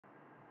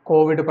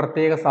Covid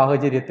പ്രത്യേക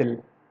സാഹചര്യത്തിൽ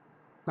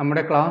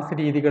നമ്മുടെ ക്ലാസ്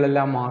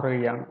രീതികളെല്ലാം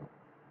മാറുകയാണ്.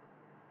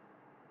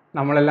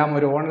 നമ്മളെല്ലാം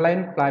ഒരു ഓൺലൈൻ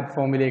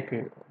പ്ലാറ്റ്ഫോമിലേക്ക്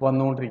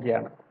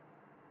വന്നുകൊണ്ടിരിക്കുകയാണ്.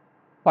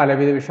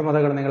 പലവിധ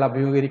വിഷമതകൾ നിങ്ങൾ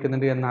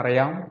അഭിമുഖീകരിക്കുന്നുണ്ട്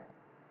എന്നറിയാം.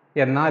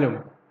 എന്നാലും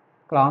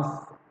ക്ലാസ്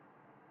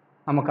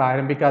നമുക്ക്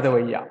ആരംഭിക്കാതെ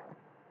വയ്യ.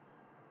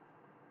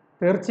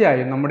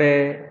 തീർച്ചയായും നമ്മുടെ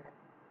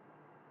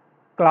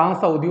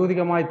ക്ലാസ്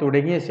ഔദ്യോഗികമായി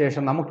തുടങ്ങിയ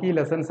ശേഷം നമുക്ക് ഈ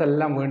ലെസൺസ്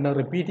എല്ലാം വീണ്ടും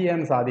റിപ്പീറ്റ്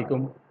ചെയ്യാൻ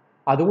സാധിക്കും.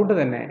 അതുകൊണ്ട്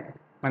തന്നെ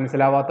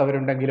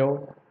മനസ്സിലാവാത്തവരുണ്ടെങ്കിലോ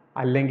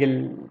അല്ലെങ്കിൽ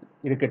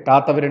ഇത്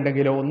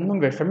കിട്ടാത്തവരുണ്ടെങ്കിലോ ഒന്നും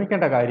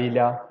വിഷമിക്കേണ്ട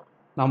കാര്യമില്ല.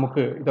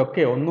 നമുക്ക്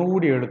ഇതൊക്കെ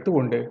ഒന്നുകൂടി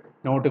എടുത്തുകൊണ്ട്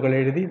നോട്ടുകൾ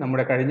എഴുതി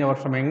നമ്മുടെ കഴിഞ്ഞ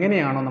വർഷം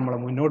എങ്ങനെയാണോ നമ്മൾ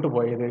മുന്നോട്ട്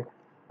പോയത്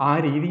ആ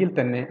രീതിയിൽ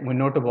തന്നെ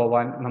മുന്നോട്ട്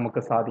പോകാൻ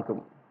നമുക്ക് സാധിക്കും.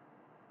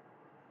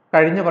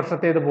 കഴിഞ്ഞ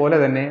വർഷത്തേതുപോലെ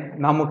തന്നെ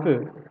നമുക്ക്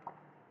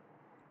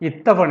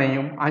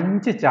ഇത്തവണയും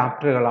 5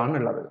 ചാപ്റ്ററുകളാണ്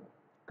ഉള്ളത്.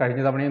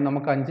 കഴിഞ്ഞ തവണയും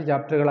നമുക്ക് 5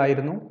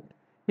 ചാപ്റ്ററുകളായിരുന്നു.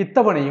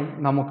 ഇത്തവണയും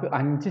നമുക്ക്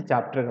 5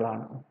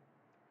 ചാപ്റ്ററുകളാണ്.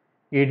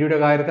 EDയുടെ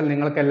കാര്യത്തിൽ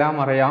നിങ്ങൾക്കെല്ലാം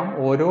അറിയാം,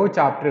 ഓരോ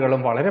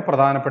ചാപ്റ്ററുകളും വളരെ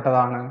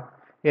പ്രധാനപ്പെട്ടതാണ്.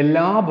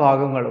 എല്ലാ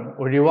ഭാഗങ്ങളും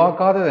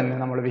ഒഴിവാക്കാതെ തന്നെ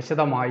നമ്മൾ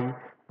വിശദമായി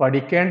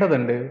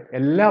പഠിക്കേണ്ടതുണ്ട്.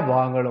 എല്ലാ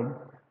ഭാഗങ്ങളും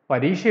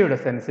പരീക്ഷയുടെ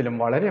സെൻസിലും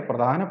വളരെ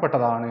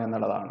പ്രധാനപ്പെട്ടതാണ്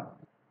എന്നുള്ളതാണ്.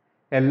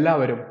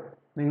 എല്ലാവരും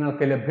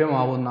നിങ്ങൾക്ക്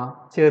ലഭ്യമാവുന്ന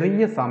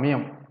ചെറിയ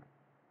സമയം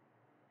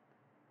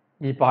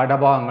ഈ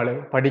പാഠഭാഗങ്ങൾ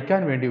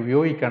പഠിക്കാൻ വേണ്ടി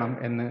ഉപയോഗിക്കണം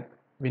എന്ന്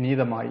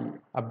വിനീതമായി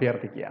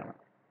അഭ്യർത്ഥിക്കുകയാണ്.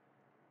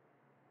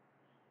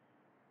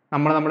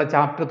 നമ്മുടെ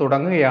ചാപ്റ്റർ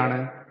തുടങ്ങുകയാണ്.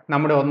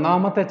 നമ്മുടെ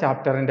ഒന്നാമത്തെ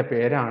ചാപ്റ്ററിൻ്റെ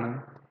പേരാണ്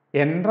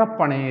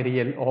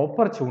എൻട്രപ്രണേറിയൽ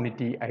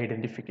ഓപ്പർച്യൂണിറ്റി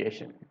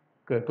ഐഡൻറ്റിഫിക്കേഷൻ.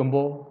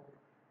 കേൾക്കുമ്പോൾ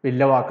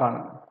വലിയ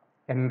വാക്കാണ്.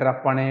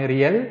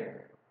 എൻട്രപ്രണേറിയൽ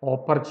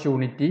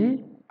ഓപ്പർച്യൂണിറ്റി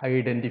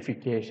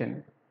ഐഡൻറ്റിഫിക്കേഷൻ.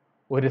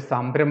 ഒരു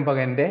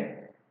സംരംഭകൻ്റെ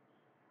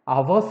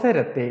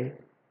അവസരത്തെ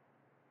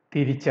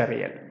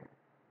തിരിച്ചറിയൽ.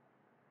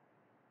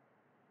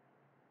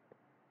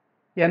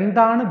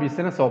 എന്താണ്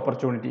ബിസിനസ്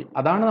ഓപ്പർച്യൂണിറ്റി?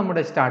 അതാണ്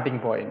നമ്മുടെ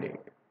സ്റ്റാർട്ടിംഗ് പോയിന്റ്.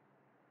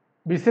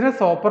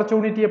 ബിസിനസ്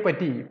ഓപ്പർച്യൂണിറ്റിയെ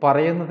പറ്റി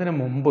പറയുന്നതിന്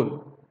മുമ്പ്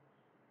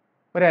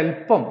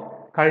ഒരല്പം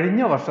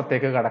കഴിഞ്ഞ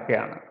വർഷത്തേക്ക്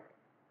കടക്കുകയാണ്.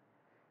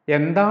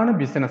 എന്താണ്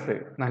ബിസിനസ്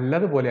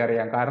നല്ലതുപോലെ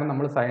അറിയാം. കാരണം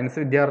നമ്മൾ സയൻസ്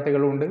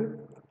വിദ്യാർത്ഥികളും ഉണ്ട്,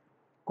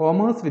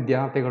 കോമേഴ്സ്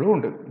വിദ്യാർത്ഥികളും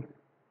ഉണ്ട്.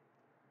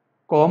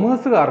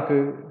 കോമേഴ്സുകാർക്ക്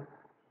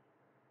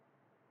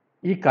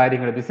ഈ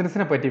കാര്യങ്ങൾ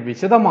ബിസിനസ്സിനെ പറ്റി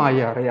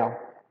വിശദമായി അറിയാം.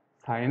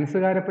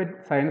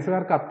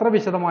 സയൻസുകാർക്ക് അത്ര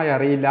വിശദമായി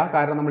അറിയില്ല.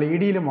 കാരണം നമ്മൾ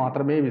EDയിൽ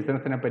മാത്രമേ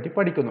ബിസിനസ്സിനെ പറ്റി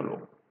പഠിക്കുന്നുള്ളൂ.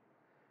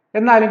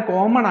 എന്നാലും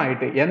കോമൺ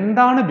ആയിട്ട്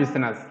എന്താണ്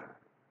ബിസിനസ്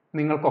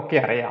നിങ്ങൾക്കൊക്കെ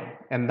അറിയാം.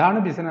 എന്താണ്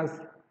business?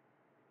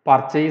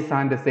 Purchase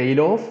and sale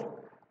of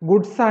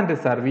goods and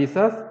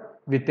services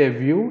with a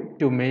view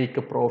to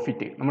make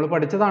profit. നമ്മൾ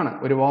പഠിച്ചതാണ്,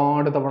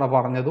 ഒരുപാട് തവണ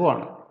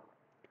പറഞ്ഞതുമാണ്.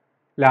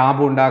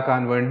 ലാഭം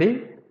ഉണ്ടാക്കാൻ വേണ്ടി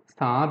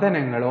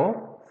സാധനങ്ങളോ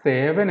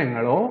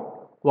സേവനങ്ങളോ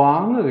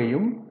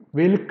വാങ്ങുകയും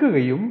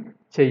വിൽക്കുകയും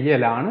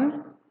ചെയ്യലാണ്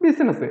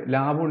ബിസിനസ്.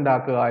 ലാഭം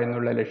ഉണ്ടാക്കുക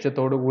എന്നുള്ള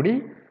ലക്ഷ്യത്തോടു കൂടി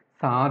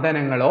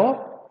സാധനങ്ങളോ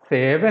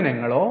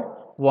സേവനങ്ങളോ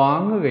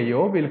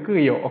വാങ്ങുകയോ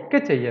വിൽക്കുകയോ ഒക്കെ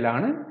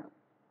ചെയ്യലാണ്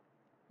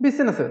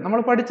ബിസിനസ്. നമ്മൾ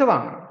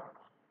പഠിച്ചതാണ്.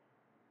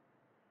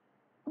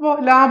 അപ്പോൾ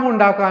ലാഭം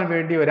ഉണ്ടാക്കാൻ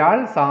വേണ്ടി ഒരാൾ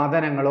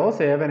സാധനങ്ങളോ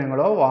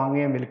സേവനങ്ങളോ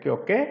വാങ്ങുകയും വിൽക്കുകയോ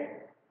ഒക്കെ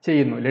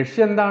ചെയ്യുന്നു.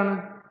 ലക്ഷ്യം എന്താണ്?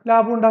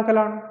 ലാഭം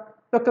ഉണ്ടാക്കലാണ്.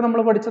 ഇതൊക്കെ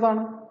നമ്മൾ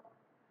പഠിച്ചതാണ്.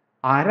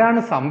 ആരാണ്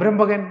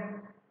സംരംഭകൻ?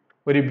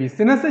 ഒരു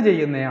ബിസിനസ്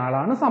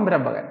ചെയ്യുന്നയാളാണ്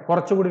സംരംഭകൻ.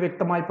 കുറച്ചുകൂടി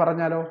വ്യക്തമായി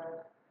പറഞ്ഞാലോ,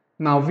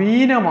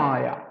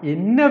 നവീനമായ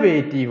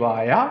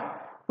ഇന്നവേറ്റീവായ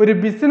ഒരു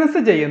ബിസിനസ്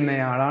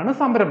ചെയ്യുന്നയാളാണ്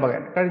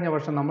സംരംഭകൻ. കഴിഞ്ഞ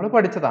വർഷം നമ്മൾ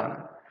പഠിച്ചതാണ്.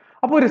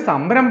 അപ്പോൾ ഒരു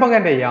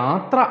സംരംഭകന്റെ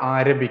യാത്ര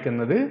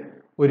ആരംഭിക്കുന്നത്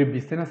ഒരു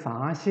ബിസിനസ്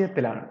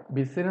ആശയത്തിലാണ്,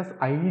 ബിസിനസ്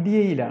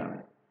ഐഡിയയിലാണ്.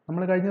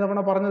 നമ്മൾ കഴിഞ്ഞ തവണ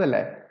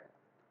പറഞ്ഞതല്ലേ,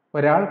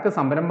 ഒരാൾക്ക്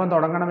സംരംഭം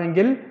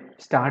തുടങ്ങണമെങ്കിൽ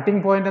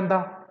സ്റ്റാർട്ടിംഗ് പോയിന്റ് എന്താ?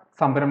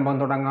 സംരംഭം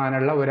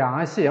തുടങ്ങാനുള്ള ഒരു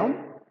ആശയം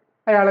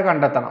അയാൾ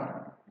കണ്ടെത്തണം.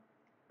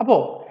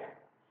 അപ്പോൾ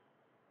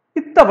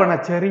ഇത്തവണ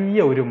ചെറിയ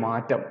ഒരു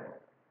മാറ്റം,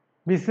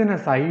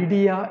 ബിസിനസ്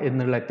ഐഡിയ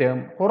എന്നുള്ള ടേം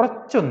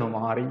കുറച്ചൊന്ന്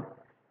മാറി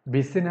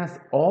ബിസിനസ്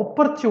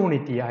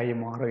ഓപ്പർച്യൂണിറ്റി ആയി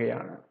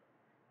മാറുകയാണ്.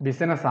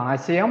 ബിസിനസ്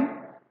ആശയം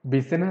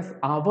ബിസിനസ്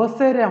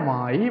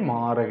അവസരമായി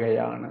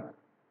മാറുകയാണ്.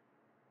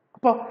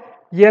 അപ്പോൾ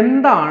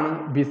എന്താണ്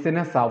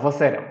ബിസിനസ്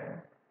അവസരം?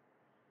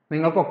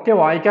 നിങ്ങൾക്കൊക്കെ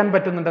വായിക്കാൻ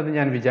പറ്റുന്നുണ്ടെന്ന്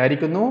ഞാൻ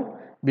വിചാരിക്കുന്നു.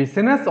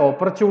 Business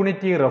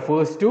opportunity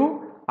refers to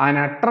an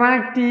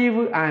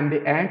attractive and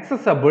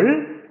accessible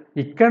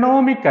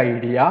economic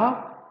idea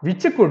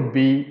which could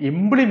be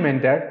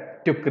implemented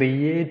to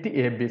create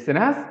a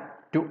business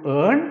to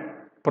earn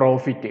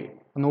profit.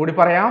 ഒന്നുകൂടി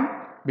പറയാം.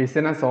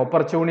 Business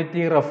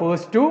opportunity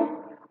refers to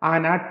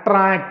an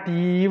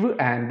attractive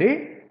and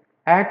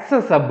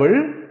accessible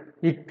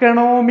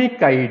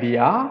economic idea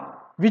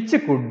which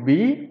could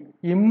be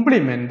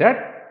implemented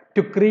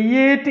to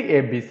create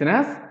a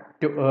business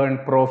to earn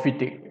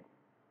profit.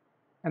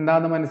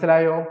 എന്താണെന്ന്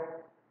മനസ്സിലായോ?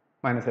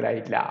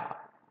 മനസ്സിലായില്ല.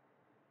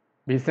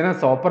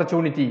 Business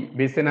opportunity,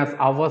 business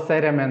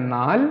അവസരം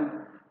എന്നാൽ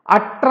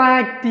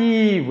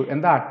attractive.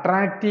 എന്താ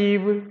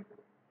attractive?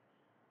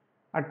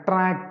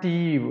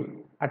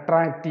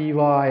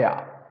 അട്രാക്റ്റീവായ.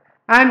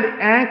 And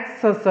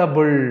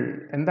accessible.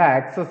 എന്താ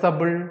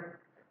accessible?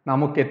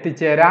 നമുക്ക്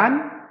എത്തിച്ചേരാൻ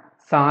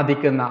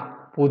സാധിക്കുന്ന,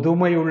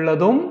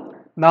 പുതുമയുള്ളതും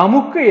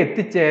നമുക്ക്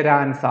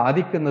എത്തിച്ചേരാൻ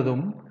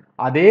സാധിക്കുന്നതും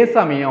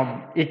അതേസമയം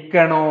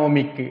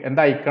ഇക്കണോമിക്,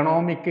 എന്താ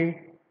ഇക്കണോമിക്?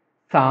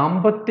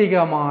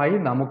 സാമ്പത്തികമായി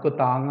നമുക്ക്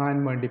താങ്ങാൻ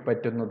വേണ്ടി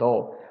പറ്റുന്നതോ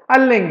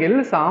അല്ലെങ്കിൽ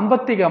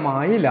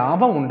സാമ്പത്തികമായി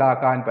ലാഭം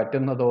ഉണ്ടാക്കാൻ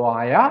പറ്റുന്നതോ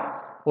ആയ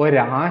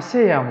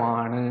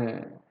ഒരാശയമാണ്.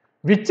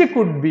 Which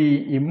could be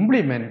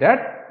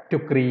implemented to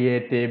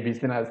create A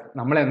business.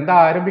 നമ്മൾ എന്താ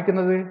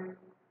ആരംഭിക്കുന്നത്?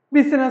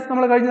 ബിസിനസ്.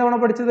 നമ്മൾ കഴിഞ്ഞ തവണ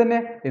പഠിച്ചത് തന്നെ.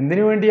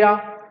 എന്തിനു വേണ്ടിയാ?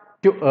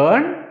 ടു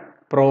ഏൺ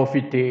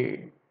പ്രോഫിറ്റ്,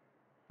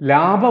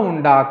 ലാഭം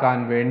ഉണ്ടാക്കാൻ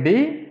വേണ്ടി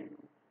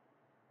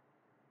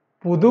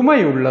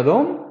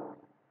പുതുമയുള്ളതും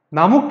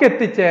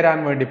നമുക്കെത്തിച്ചേരാൻ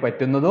വേണ്ടി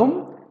പറ്റുന്നതും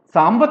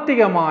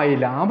സാമ്പത്തികമായി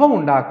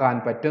ലാഭമുണ്ടാക്കാൻ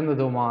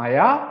പറ്റുന്നതുമായ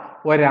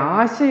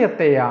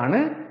ഒരാശയത്തെയാണ്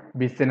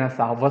ബിസിനസ്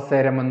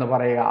അവസരം എന്ന്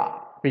പറയുക.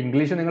 ഇപ്പം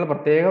ഇംഗ്ലീഷ് നിങ്ങൾ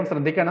പ്രത്യേകം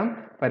ശ്രദ്ധിക്കണം.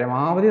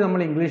 പരമാവധി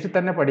നമ്മൾ ഇംഗ്ലീഷിൽ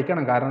തന്നെ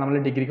പഠിക്കണം. കാരണം നമ്മൾ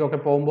ഡിഗ്രിക്കൊക്കെ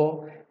പോകുമ്പോൾ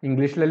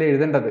ഇംഗ്ലീഷിലല്ലേ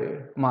എഴുതേണ്ടത്.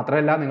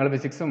 മാത്രമല്ല നിങ്ങൾ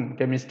ഫിസിക്സും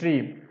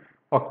കെമിസ്ട്രിയും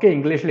ഒക്കെ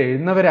ഇംഗ്ലീഷിൽ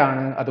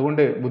എഴുതുന്നവരാണ്.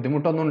 അതുകൊണ്ട്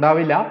ബുദ്ധിമുട്ടൊന്നും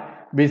ഉണ്ടാവില്ല.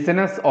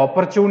 Business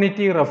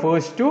opportunity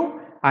refers to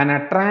an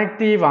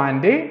attractive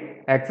and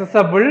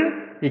accessible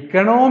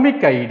economic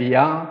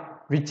idea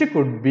which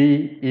could be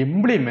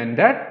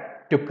implemented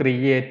to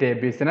create a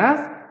business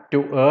to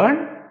earn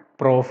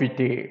profit.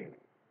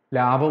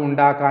 ലാഭം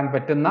ഉണ്ടാക്കാൻ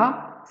പറ്റുന്ന,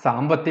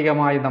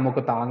 സാമ്പത്തികമായി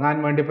നമുക്ക് താങ്ങാൻ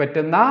വേണ്ടി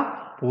പറ്റുന്ന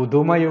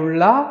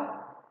പുതുമയുള്ള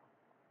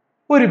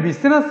ഒരു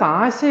ബിസിനസ്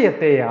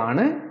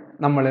ആശയത്തെയാണ്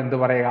നമ്മൾ എന്ത്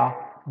പറയുക?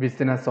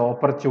 ബിസിനസ്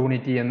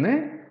ഓപ്പർച്യൂണിറ്റി എന്ന്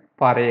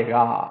പറയുക.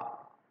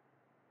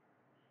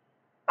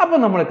 അപ്പൊ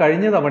നമ്മൾ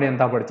കഴിഞ്ഞ തവണ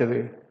എന്താ പഠിച്ചത്?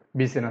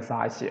 ബിസിനസ്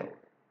ആശയം.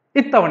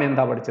 ഇത്തവണ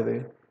എന്താ പഠിച്ചത്?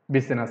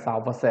 ബിസിനസ്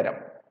അവസരം.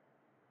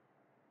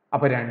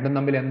 അപ്പൊ രണ്ടും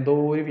തമ്മിൽ എന്തോ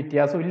ഒരു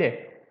വ്യത്യാസം ഇല്ലേ?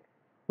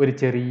 ഒരു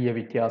ചെറിയ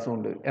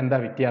വ്യത്യാസമുണ്ട്. എന്താ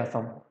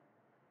വ്യത്യാസം?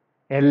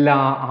 എല്ലാ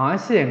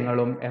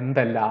ആശയങ്ങളും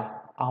എന്തല്ല?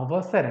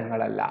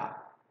 അവസരങ്ങളല്ല.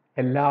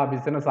 എല്ലാ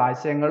ബിസിനസ്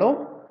ആശയങ്ങളും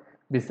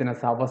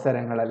business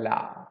അവസരങ്ങളല്ല.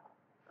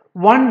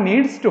 One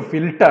needs to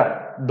filter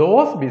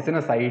those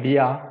business idea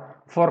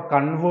for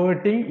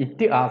converting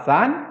it as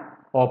an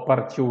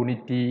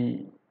opportunity.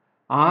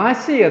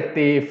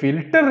 ആശയത്തെ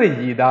ഫിൽട്ടർ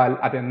ചെയ്താൽ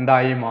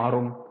അതെന്തായി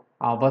മാറും?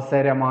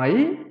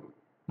 അവസരമായി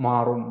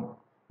മാറും.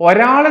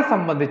 ഒരാളെ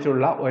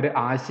സംബന്ധിച്ചുള്ള ഒരു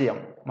ആശയം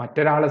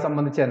മറ്റൊരാളെ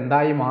സംബന്ധിച്ച്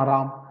എന്തായി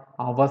മാറാം?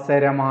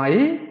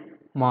 അവസരമായി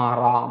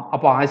മാറാം.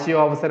 അപ്പൊ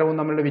ആശയവും അവസരവും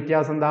തമ്മിലുള്ള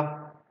വ്യത്യാസം എന്താ?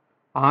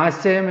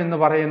 ആശയം എന്ന്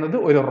പറയുന്നത്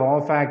ഒരു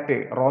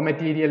റോ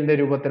മെറ്റീരിയലിന്റെ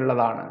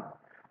രൂപത്തിലുള്ളതാണ്.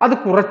 അത്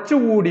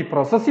കുറച്ചുകൂടി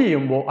പ്രോസസ്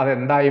ചെയ്യുമ്പോൾ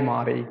അതെന്തായി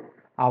മാറി?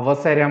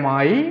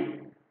 അവസരമായി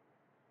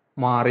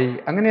മാറി.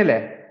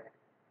 അങ്ങനെയല്ലേ?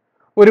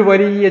 ഒരു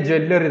വലിയ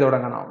ജ്വല്ലറി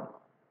തുടങ്ങണം,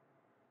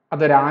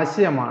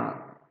 അതൊരാശയമാണ്.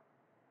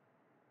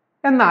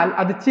 എന്നാൽ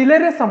അത്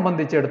ചിലരെ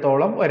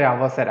സംബന്ധിച്ചിടത്തോളം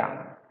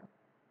ഒരവസരമാണ്.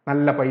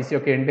 നല്ല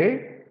പൈസയൊക്കെ ഉണ്ട്,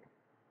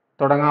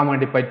 തുടങ്ങാൻ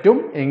വേണ്ടി പറ്റും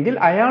എങ്കിൽ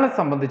അയാളെ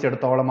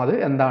സംബന്ധിച്ചിടത്തോളം അത്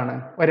എന്താണ്?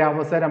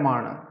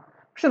 ഒരവസരമാണ്.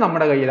 പക്ഷെ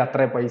നമ്മുടെ കയ്യിൽ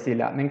അത്ര പൈസ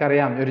ഇല്ല.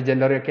 നിങ്ങൾക്കറിയാം, ഒരു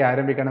ജ്വല്ലറി ഒക്കെ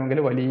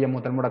ആരംഭിക്കണമെങ്കിൽ വലിയ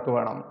മുതൽ മുടക്ക്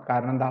വേണം.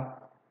 കാരണം എന്താ?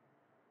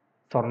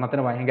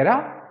 സ്വർണത്തിന് ഭയങ്കര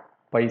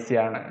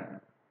പൈസയാണ്.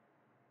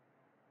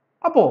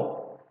 അപ്പോ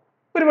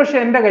ഒരു പക്ഷെ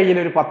എൻ്റെ കയ്യിൽ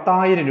ഒരു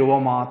 10,000 രൂപ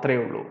മാത്രമേ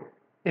ഉള്ളൂ.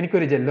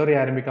 എനിക്കൊരു ജ്വല്ലറി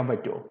ആരംഭിക്കാൻ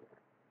പറ്റുമോ?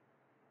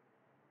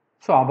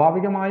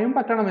 സ്വാഭാവികമായും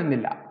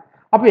പറ്റണമെന്നില്ല.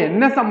 അപ്പൊ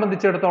എന്നെ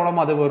സംബന്ധിച്ചിടത്തോളം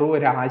അത് വെറും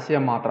ഒരു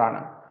ആശയം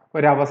മാത്രമാണ്.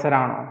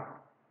 ഒരവസരമാണോ?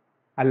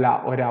 അല്ല,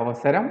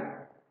 ഒരവസരം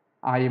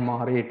ആയി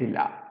മാറിയിട്ടില്ല.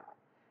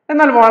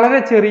 എന്നാൽ വളരെ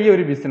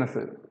ചെറിയൊരു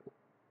ബിസിനസ്,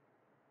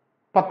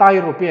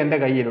 10,000 റുപ്യ എൻ്റെ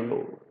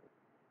കയ്യിലുള്ളൂ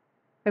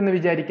എന്ന്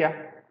വിചാരിക്കാം.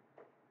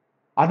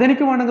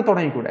 അതെനിക്ക് വേണമെങ്കിൽ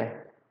തുടങ്ങിക്കൂടെ?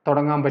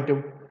 തുടങ്ങാൻ പറ്റും.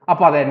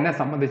 അപ്പൊ അത് എന്നെ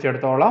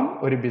സംബന്ധിച്ചിടത്തോളം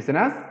ഒരു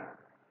ബിസിനസ്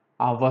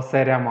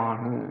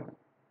അവസരമാണ്.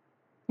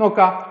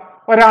 നോക്കാം,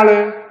 ഒരാള്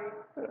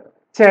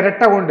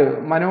ചിരട്ട കൊണ്ട്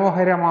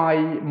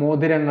മനോഹരമായി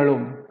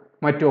മോതിരങ്ങളും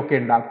മറ്റുമൊക്കെ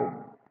ഉണ്ടാക്കും,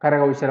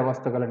 കരകൗശല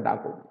വസ്തുക്കൾ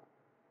ഉണ്ടാക്കും.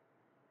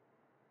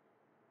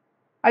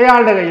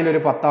 അയാളുടെ കയ്യിൽ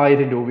ഒരു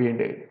 10,000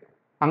 രൂപയുണ്ട്.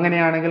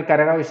 അങ്ങനെയാണെങ്കിൽ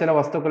കരകൗശല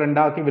വസ്തുക്കൾ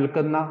ഉണ്ടാക്കി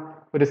വിൽക്കുന്ന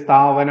ഒരു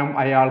സ്ഥാപനം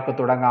അയാൾക്ക്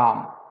തുടങ്ങാം.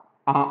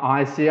 ആ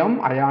ആശയം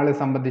അയാളെ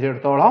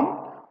സംബന്ധിച്ചിടത്തോളം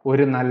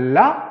ഒരു നല്ല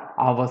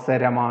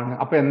അവസരമാണ്.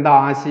 അപ്പൊ എന്താ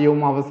ആശയവും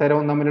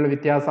അവസരവും തമ്മിലുള്ള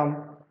വ്യത്യാസം?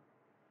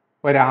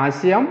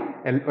 ഒരാശയം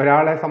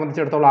ഒരാളെ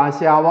സംബന്ധിച്ചിടത്തോളം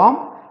ആശയമാവാം,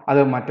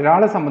 അത്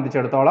മറ്റൊരാളെ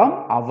സംബന്ധിച്ചിടത്തോളം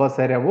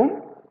അവസരവും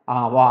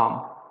ആവാം.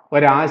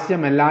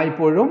 ഒരാശയം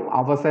എല്ലായ്പ്പോഴും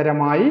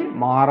അവസരമായി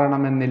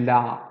മാറണമെന്നില്ല.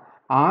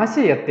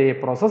 ആശയത്തെ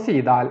പ്രോസസ്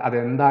ചെയ്താൽ അത്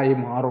എന്തായി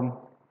മാറും?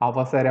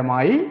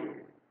 അവസരമായി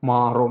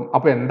മാറും.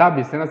 അപ്പൊ എന്താ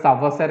ബിസിനസ്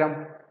അവസരം?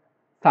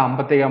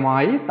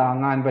 സാമ്പത്തികമായി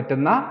താങ്ങാൻ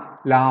പറ്റുന്ന,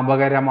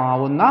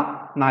 ലാഭകരമാവുന്ന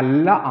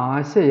നല്ല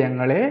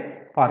ആശയങ്ങളെ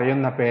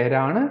പറയുന്ന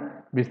പേരാണ്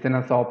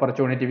ബിസിനസ്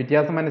ഓപ്പർച്യൂണിറ്റി.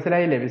 വ്യത്യാസം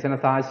മനസ്സിലായില്ലേ?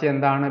 ബിസിനസ് ആശയം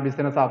എന്താണ്,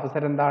 ബിസിനസ്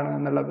അവസരം എന്താണ്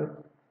എന്നുള്ളത്.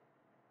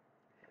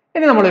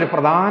 ഇനി നമ്മളൊരു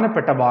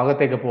പ്രധാനപ്പെട്ട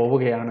ഭാഗത്തേക്ക്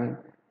പോവുകയാണ്.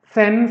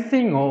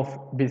 Sensing of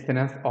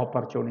business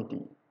opportunity.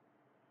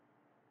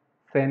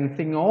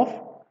 Sensing of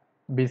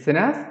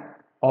business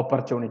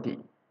opportunity.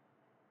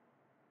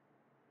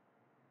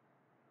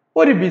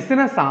 ഒരു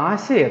ബിസിനസ്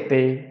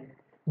ആശയത്തെ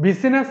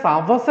ബിസിനസ്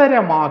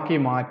അവസരമാക്കി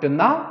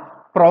മാറ്റുന്ന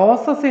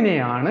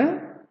പ്രോസസ്സിനെയാണ്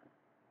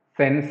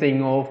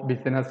sensing of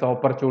business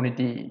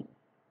opportunity.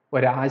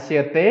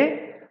 ഒരാശയത്തെ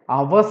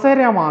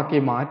അവസരമാക്കി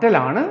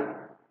മാറ്റലാണ്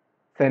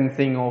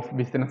sensing of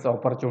business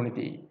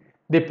opportunity.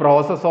 The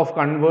process of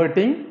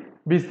converting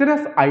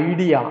business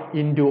idea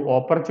into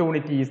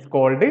opportunity is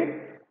called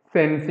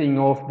sensing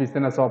of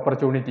business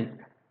opportunity.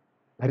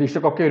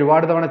 പരീക്ഷയ്ക്കൊക്കെ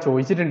ഒരുപാട് തവണ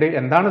ചോദിച്ചിട്ടുണ്ട്,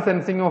 എന്താണ്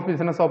sensing of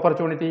business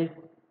opportunity?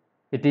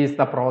 It is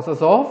the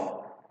process of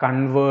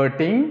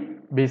converting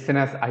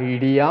business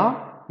idea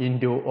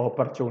into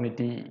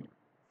opportunity.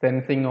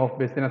 Sensing of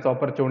business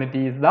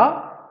opportunity is the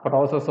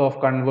process of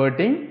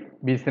converting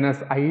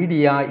business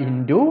idea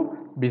into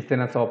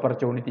business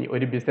opportunity.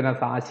 ഒരു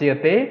business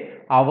ആശയത്തെ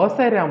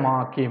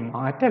അവസരമാക്കി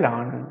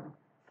മാറ്റലാണ്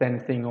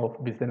sensing of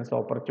business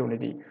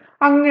opportunity.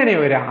 അങ്ങനെ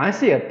ഒരു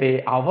ആശയത്തെ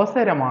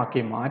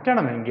അവസരമാക്കി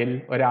മാറ്റണമെങ്കിൽ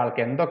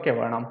ഒരാൾക്ക് എന്തൊക്കെ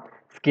വേണം?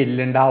 Skill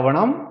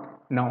ഉണ്ടാവണം,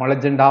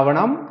 നോളജ്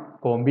ഉണ്ടാവണം,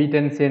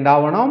 കോമ്പീറ്റൻസി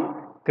ഉണ്ടാവണം,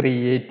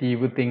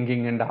 ക്രിയേറ്റീവ്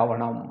തിങ്കിങ്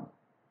ഉണ്ടാവണം.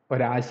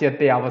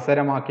 ഒരാശയത്തെ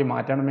അവസരമാക്കി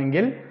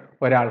മാറ്റണമെങ്കിൽ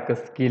ഒരാൾക്ക്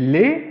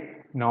skill,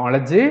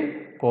 knowledge,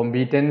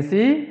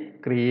 competency,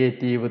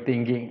 creative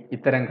thinking,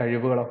 ഇത്തരം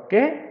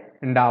കഴിവുകളൊക്കെ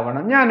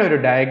ഉണ്ടാവണം. ഞാനൊരു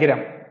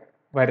ഡയഗ്രാം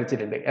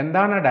വരച്ചിട്ടുണ്ട്.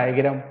 എന്താണ്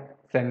diagram?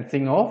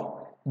 Sensing of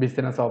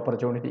business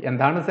opportunity.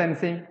 എന്താണ്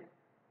സെൻസിങ്?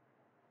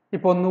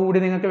 ഇപ്പൊ ഒന്നുകൂടി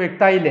നിങ്ങൾക്ക്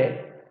വ്യക്തമായില്ലേ?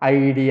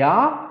 Idea,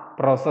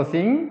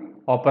 processing,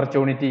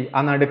 opportunity.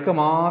 ആ നടുക്ക്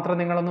മാത്രം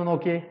നിങ്ങളൊന്ന്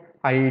നോക്കിയേ.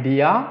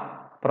 Idea,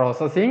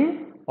 processing,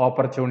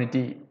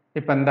 opportunity.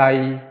 ഇപ്പൊ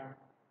എന്തായി?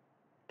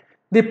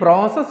 The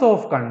process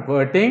of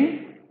converting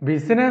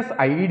business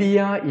idea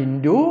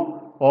into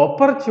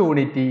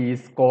opportunity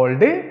is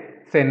called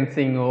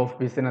sensing of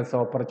business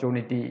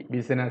opportunity.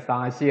 Business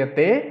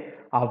ആശയത്തെ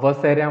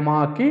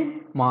അവസരമാക്കി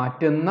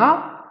മാറ്റുന്ന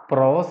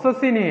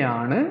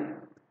പ്രോസസ്സിനെയാണ്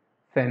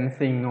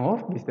സെൻസിങ്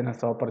ഓഫ്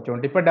ബിസിനസ്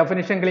ഓപ്പർച്യൂണിറ്റി. ഇപ്പൊ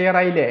ഡെഫിനിഷൻ ക്ലിയർ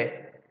ആയില്ലേ?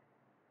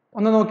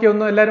 ഒന്ന് നോക്കിയേ,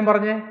 ഒന്ന് എല്ലാവരും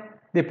പറഞ്ഞേ.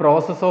 The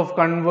process of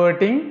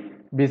converting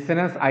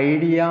business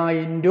idea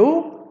into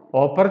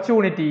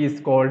opportunity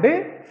is called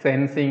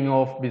sensing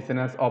of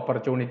business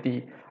opportunity.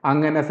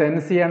 അങ്ങനെ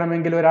സെൻസ്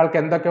ചെയ്യണമെങ്കിൽ ഒരാൾക്ക്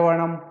എന്തൊക്കെ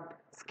വേണം?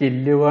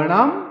 സ്കില്ല്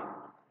വേണം,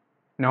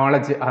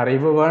 നോളജ്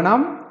അറിവ്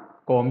വേണം,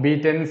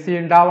 കോമ്പീറ്റൻസി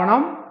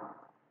ഉണ്ടാവണം,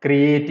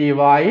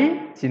 ക്രിയേറ്റീവായി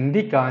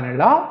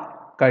ചിന്തിക്കാനുള്ള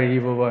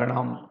കഴിവ്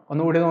വേണം.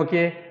 ഒന്നുകൂടി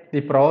നോക്കിയേ.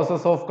 The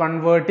process of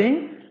converting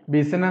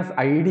business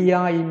idea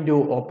into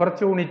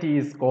opportunity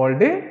is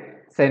called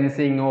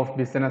sensing of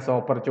business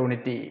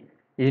opportunity.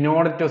 In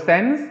order to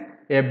sense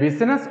A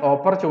business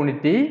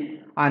opportunity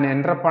an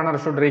entrepreneur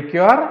should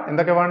require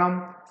എന്തൊക്കെ വേണം?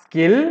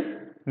 Skill,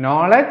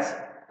 knowledge,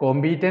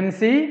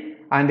 competency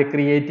and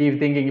creative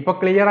thinking. ഇപ്പൊ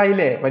clear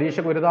ആയില്ലേ?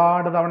 പരീക്ഷയ്ക്ക്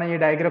ഒരുപാട് തവണ ഈ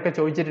diagram ഒക്കെ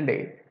ചോദിച്ചിട്ടുണ്ട്.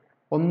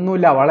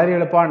 ഒന്നുമില്ല, വളരെ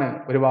എളുപ്പമാണ്.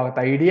 ഒരു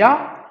ഭാഗത്ത് ഐഡിയ,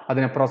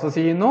 അതിനെ പ്രോസസ്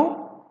ചെയ്യുന്നു,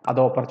 അത്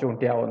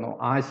ഓപ്പർച്യൂണിറ്റി ആവുന്നു,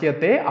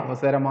 ആശയത്തെ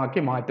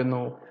അവസരമാക്കി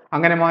മാറ്റുന്നു.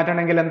 അങ്ങനെ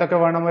മാറ്റണമെങ്കിൽ എന്തൊക്കെ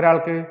വേണം?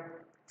 ഒരാൾക്ക്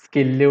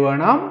സ്കില്ല്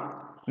വേണം,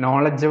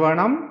 നോളജ്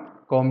വേണം,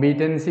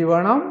 കോമ്പീറ്റൻസി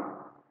വേണം,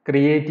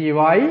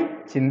 ക്രിയേറ്റീവായി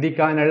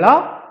ചിന്തിക്കാനുള്ള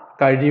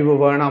കഴിവ്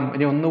വേണം.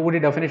 ഇനി ഒന്നുകൂടി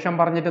ഡെഫിനിഷൻ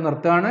പറഞ്ഞിട്ട്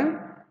നിർത്തുകയാണ്.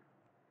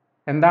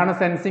 എന്താണ്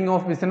sensing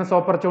of business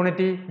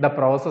opportunity? The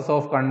process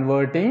of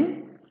converting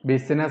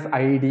business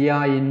idea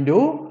into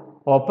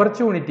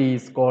opportunity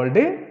is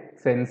called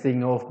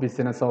sensing of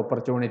business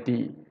opportunity.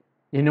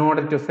 In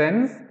order to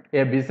sense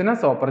A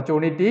business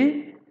opportunity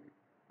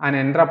an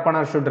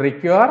entrepreneur should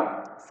require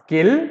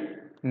skill,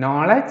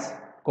 knowledge,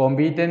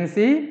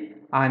 competency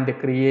and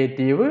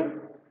creative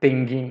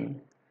thinking.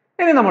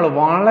 ഇനി നമ്മൾ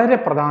വളരെ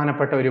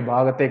പ്രധാനപ്പെട്ട ഒരു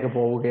ഭാഗത്തേക്ക്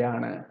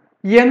പോവുകയാണ്.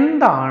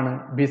 എന്താണ്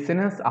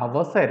business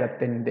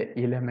അവസരത്തിന്റെ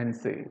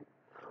elements?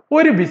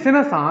 ഒരു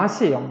business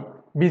ആശയം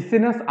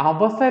ബിസിനസ്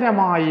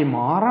അവസരമായി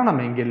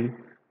മാറണമെങ്കിൽ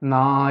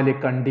 4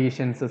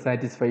 കണ്ടീഷൻസ്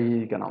സാറ്റിസ്ഫൈ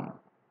ചെയ്യിക്കണം.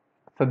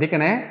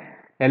 ശ്രദ്ധിക്കണേ,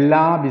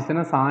 എല്ലാ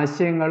ബിസിനസ്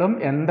ആശയങ്ങളും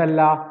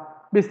എന്തല്ല?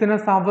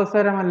 ബിസിനസ്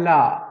അവസരമല്ല.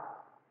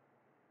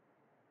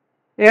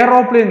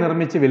 എയ്റോപ്ലെയിൻ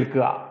നിർമ്മിച്ച്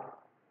വിൽക്കുക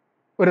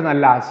ഒരു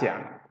നല്ല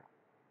ആശയമാണ്.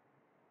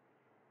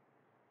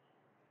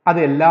 അത്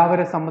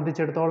എല്ലാവരെ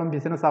സംബന്ധിച്ചിടത്തോളം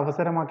ബിസിനസ്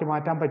അവസരമാക്കി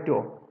മാറ്റാൻ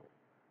പറ്റുമോ?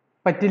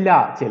 പറ്റില്ല.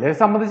 ചിലരെ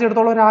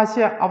സംബന്ധിച്ചിടത്തോളം ഒരു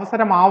ആശയ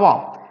അവസരമാവാം.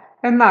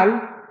 എന്നാൽ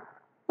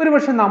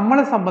ഒരുപക്ഷെ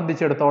നമ്മളെ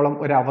സംബന്ധിച്ചിടത്തോളം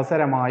ഒരു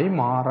അവസരമായി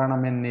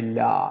മാറണമെന്നില്ല.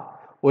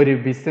 ഒരു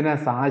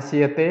ബിസിനസ്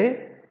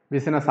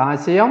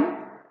ആശയം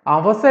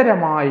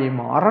അവസരമായി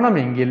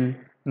മാറണമെങ്കിൽ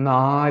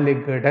 4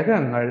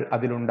 ഘടകങ്ങൾ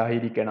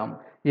അതിലുണ്ടായിരിക്കണം.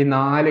 ഈ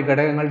 4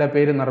 ഘടകങ്ങളുടെ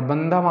പേര്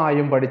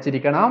നിർബന്ധമായും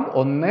പഠിച്ചിരിക്കണം.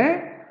 1,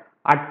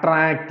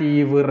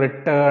 അട്രാക്റ്റീവ്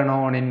റിട്ടേൺ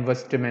ഓൺ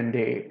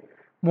ഇൻവെസ്റ്റ്മെന്റ്.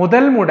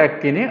 മുതൽ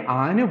മുടക്കിന്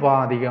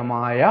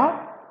ആനുപാതികമായ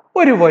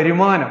ഒരു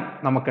വരുമാനം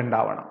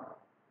നമുക്കുണ്ടാവണം.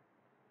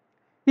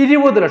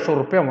 20 ലക്ഷം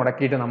റുപ്യ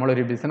മുടക്കിയിട്ട്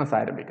നമ്മളൊരു ബിസിനസ്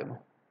ആരംഭിക്കുന്നു.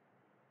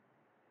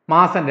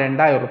 മാസം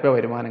 2000 റുപ്യ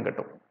വരുമാനം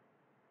കിട്ടും.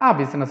 ആ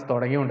ബിസിനസ്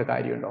തുടങ്ങിയോണ്ട്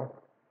കാര്യമുണ്ടോ?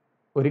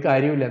 ഒരു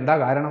കാര്യമില്ല. എന്താ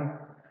കാരണം?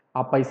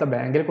 ആ പൈസ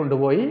ബാങ്കിൽ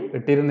കൊണ്ടുപോയി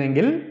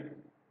ഇട്ടിരുന്നെങ്കിൽ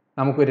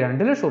നമുക്ക്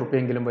 2 ലക്ഷം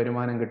റുപ്യെങ്കിലും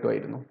വരുമാനം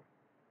കിട്ടുമായിരുന്നു.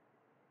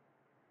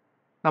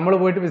 നമ്മൾ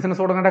പോയിട്ട്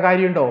ബിസിനസ് തുടങ്ങേണ്ട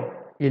കാര്യമുണ്ടോ?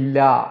 ഇല്ല.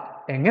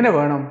 എങ്ങനെ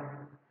വേണം?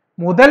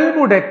 മുതൽ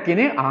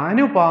മുടക്കിന്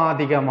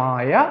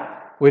ആനുപാതികമായ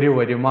ഒരു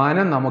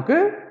വരുമാനം നമുക്ക്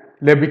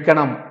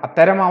ലഭിക്കണം.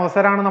 അത്തരം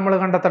അവസരമാണ് നമ്മൾ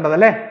കണ്ടെത്തേണ്ടത്,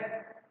 അല്ലേ?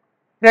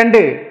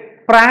 2,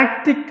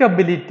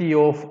 പ്രാക്ടിക്കബിലിറ്റി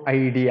ഓഫ്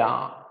ഐഡിയ.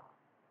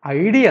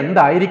 ഐഡിയ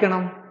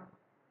എന്തായിരിക്കണം?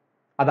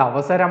 അത്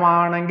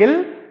അവസരമാണെങ്കിൽ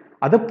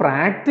അത്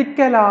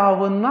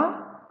പ്രാക്ടിക്കലാവുന്ന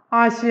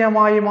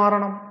ആശയമായി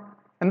മാറണം.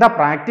 എന്താ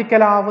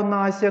പ്രാക്ടിക്കലാവുന്ന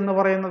ആശയം എന്ന്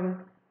പറയുന്നത്?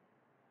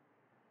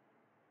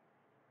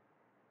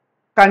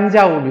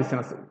 കഞ്ചാവ്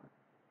ബിസിനസ്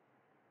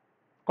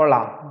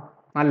കൊള്ളാം,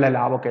 നല്ല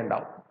ലാഭമൊക്കെ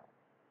ഉണ്ടാവും.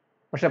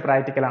 പക്ഷെ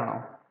പ്രാക്ടിക്കലാണോ?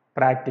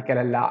 പ്രാക്ടിക്കൽ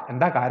അല്ല.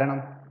 എന്താ കാരണം?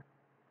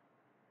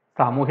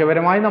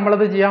 സാമൂഹ്യപരമായി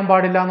നമ്മളത് ചെയ്യാൻ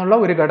പാടില്ല എന്നുള്ള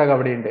ഒരു ഘടകം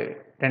അവിടെയുണ്ട്.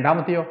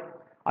 രണ്ടാമത്തെയോ,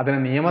 അതിന്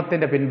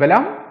നിയമത്തിന്റെ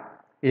പിൻബലം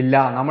ഇല്ല.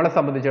 നമ്മളെ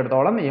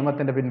സംബന്ധിച്ചിടത്തോളം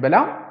നിയമത്തിന്റെ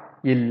പിൻബലം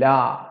ഇല്ല.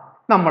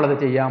 നമ്മളത്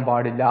ചെയ്യാൻ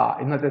പാടില്ല.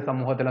 ഇന്നത്തെ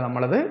സമൂഹത്തിൽ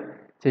നമ്മളത്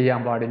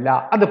ചെയ്യാൻ പാടില്ല.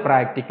 അത്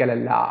പ്രാക്ടിക്കൽ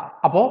അല്ല.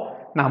 അപ്പോ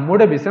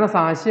നമ്മുടെ ബിസിനസ്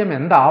ആശയം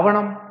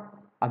എന്താവണം?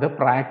 അത്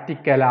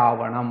പ്രാക്ടിക്കൽ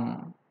ആവണം.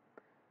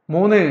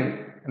 3,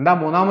 എന്താ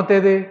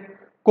മൂന്നാമത്തേത്?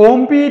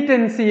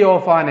 Competency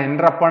of an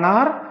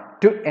entrepreneur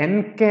to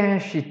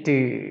encash it.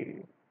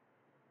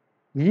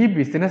 ഈ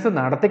ബിസിനസ്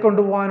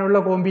നടത്തിക്കൊണ്ടുപോകാനുള്ള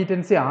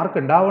കോമ്പീറ്റൻസി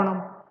ആർക്കുണ്ടാവണം?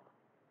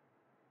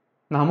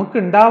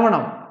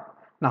 നമുക്കുണ്ടാവണം.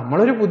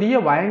 നമ്മളൊരു പുതിയ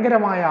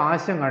ഭയങ്കരമായ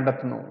ആശയം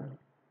കണ്ടെത്തുന്നു.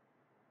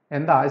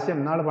 എന്താ ആശയം?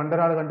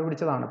 പണ്ടൊരാൾ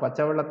കണ്ടുപിടിച്ചതാണ്,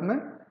 പച്ചവെള്ളത്തിന്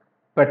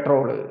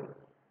പെട്രോള്.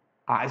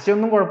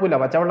 ആശയമൊന്നും കുഴപ്പമില്ല,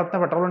 പച്ചവെള്ളത്തിന്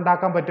പെട്രോൾ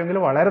ഉണ്ടാക്കാൻ പറ്റുമെങ്കിൽ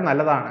വളരെ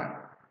നല്ലതാണ്.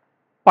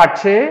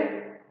 പക്ഷേ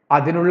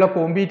അതിനുള്ള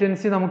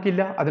കോമ്പീറ്റൻസി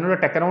നമുക്കില്ല, അതിനുള്ള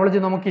ടെക്നോളജി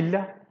നമുക്കില്ല,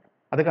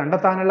 അത്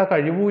കണ്ടെത്താനുള്ള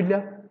കഴിവുമില്ല.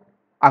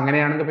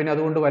 അങ്ങനെയാണെങ്കിൽ പിന്നെ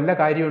അതുകൊണ്ട് വല്ല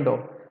കാര്യമുണ്ടോ?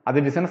 അത്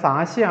ബിസിനസ്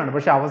ആശയമാണ്,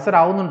 പക്ഷെ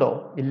അവസരമാവുന്നുണ്ടോ?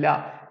 ഇല്ല.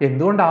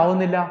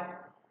 എന്തുകൊണ്ടാവുന്നില്ല?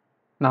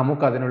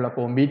 നമുക്കതിനുള്ള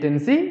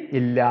കോമ്പീറ്റൻസി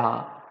ഇല്ല.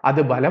 അത്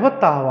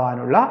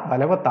ബലവത്താക്കാനുള്ള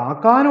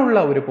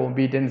ഒരു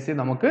കോമ്പീറ്റൻസി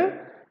നമുക്ക്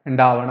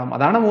ഉണ്ടാവണം.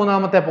 അതാണ്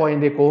മൂന്നാമത്തെ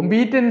point,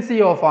 competency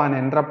of an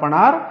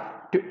entrepreneur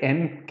to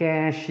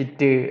encash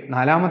it.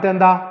 നാലാമത്തെ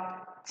എന്താ?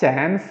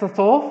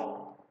 Chances of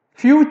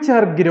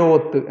future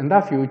growth. എന്താ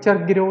ഫ്യൂച്ചർ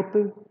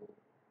ഗ്രോത്ത്?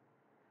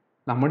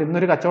 നമ്മൾ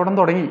ഇന്നൊരു കച്ചവടം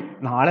തുടങ്ങി,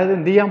 നാളെ അത്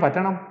എന്ത് ചെയ്യാൻ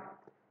പറ്റണം?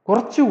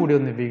 കുറച്ചുകൂടി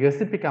ഒന്ന്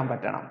വികസിപ്പിക്കാൻ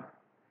പറ്റണം.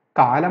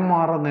 കാലം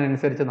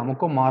മാറുന്നതിനനുസരിച്ച്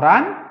നമുക്കും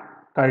മാറാൻ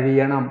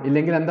കഴിയണം.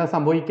 ഇല്ലെങ്കിൽ എന്താ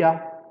സംഭവിക്കുക?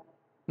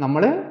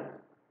 നമ്മൾ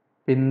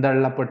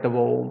പിന്തള്ളപ്പെട്ടു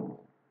പോവും.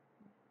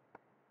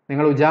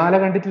 നിങ്ങൾ ഉജാല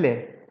കണ്ടിട്ടില്ലേ?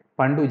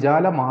 പണ്ട്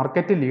ഉജാല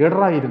മാർക്കറ്റ്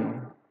ലീഡറായിരുന്നു.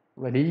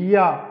 വലിയ,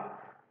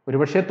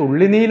 ഒരുപക്ഷെ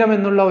തുള്ളിനീലം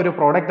എന്നുള്ള ഒരു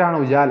പ്രോഡക്റ്റാണ്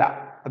ഉജാല,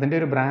 അതിൻ്റെ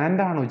ഒരു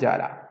ബ്രാൻഡാണ്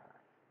ഉജാല.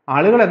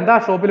 ആളുകൾ എന്താ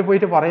ഷോപ്പിൽ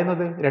പോയിട്ട്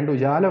പറയുന്നത്? 2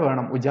 ഉജാല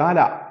വേണം, ഉജാല.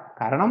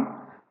 കാരണം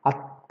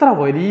അത്ര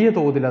വലിയ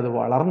തോതിൽ അത്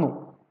വളർന്നു.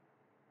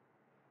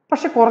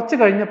 പക്ഷെ കുറച്ച്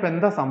കഴിഞ്ഞപ്പോൾ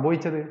എന്താ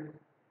സംഭവിച്ചത്?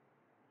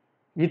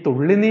 ഈ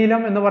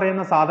തുള്ളിനീലം എന്ന്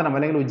പറയുന്ന സാധനം,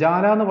 അല്ലെങ്കിൽ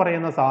ഉജാല എന്ന്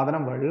പറയുന്ന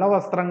സാധനം വെള്ള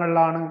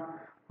വസ്ത്രങ്ങളിലാണ്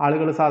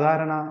ആളുകൾ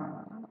സാധാരണ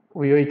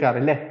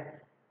ഉപയോഗിക്കാറില്ലേ?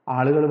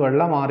 ആളുകൾ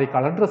വെള്ള മാറി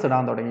കളർ ഡ്രസ്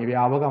ഇടാൻ തുടങ്ങി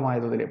വ്യാപകമായ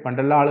തോതിൽ.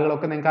 പണ്ടുള്ള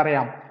ആളുകളൊക്കെ നിങ്ങൾക്ക്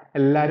അറിയാം,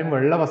 എല്ലാവരും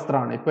വെള്ള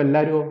വസ്ത്രമാണ്. ഇപ്പൊ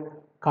എല്ലാവരും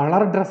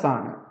കളർ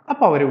ഡ്രസ്സാണ്.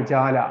 അപ്പൊ അവർ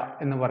ഉജാല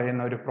എന്ന്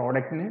പറയുന്ന ഒരു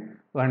പ്രോഡക്റ്റിന്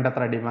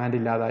വേണ്ടത്ര ഡിമാൻഡ്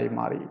ഇല്ലാതായി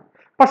മാറി.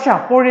 പക്ഷെ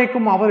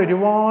അപ്പോഴേക്കും അവർ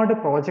ഒരുപാട്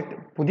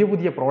പുതിയ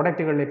പുതിയ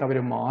പ്രോഡക്റ്റുകളിലേക്ക് അവർ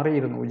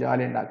മാറിയിരുന്നു. ഉജാല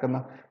ഉണ്ടാക്കുന്ന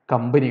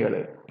കമ്പനികൾ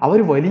അവർ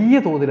വലിയ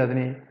തോതിൽ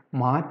അതിനെ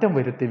മാറ്റം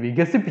വരുത്തി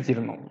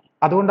വികസിപ്പിച്ചിരുന്നു.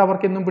 അതുകൊണ്ട്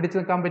അവർക്ക് എന്നും പിടിച്ചു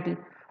നിൽക്കാൻ പറ്റി.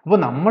 അപ്പോൾ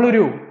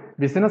നമ്മളൊരു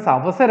ബിസിനസ്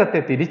അവസരത്തെ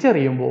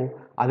തിരിച്ചറിയുമ്പോൾ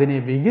അതിനെ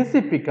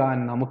വികസിപ്പിക്കാൻ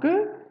നമുക്ക്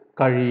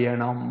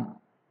കഴിയണം.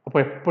 അപ്പോൾ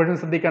എപ്പോഴും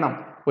ശ്രദ്ധിക്കണം,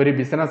 ഒരു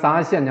ബിസിനസ്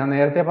ആശയം, ഞാൻ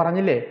നേരത്തെ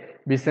പറഞ്ഞില്ലേ,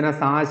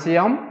 ബിസിനസ്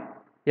ആശയം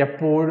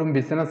എപ്പോഴും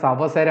ബിസിനസ്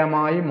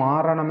അവസരമായി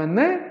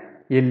മാറണമെന്ന്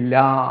ഇല്ല.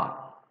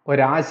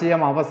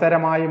 ഒരാശയം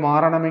അവസരമായി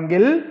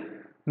മാറണമെങ്കിൽ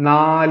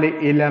 4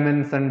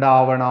 എലമെന്റ്സ്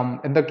ഉണ്ടാവണം.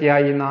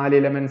 എന്തൊക്കെയായി 4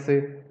 elements?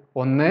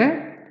 1,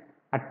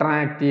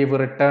 attractive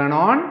return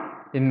on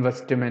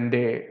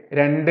investment.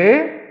 2,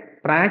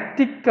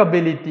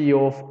 practicability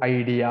of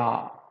idea.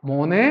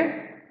 3,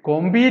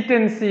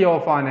 competency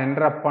of an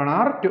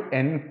entrepreneur to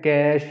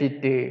encash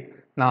it.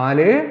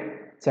 4,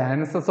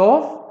 chances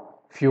of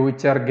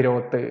future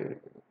growth.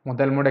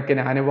 മുതൽ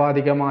മുടക്കിന്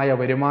ആനുപാതികമായ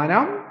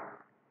വരുമാനം,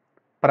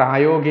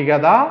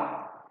 പ്രായോഗികത,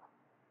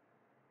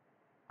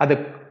 അത്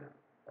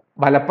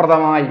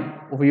ഫലപ്രദമായി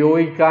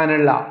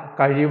ഉപയോഗിക്കാനുള്ള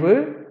കഴിവ്,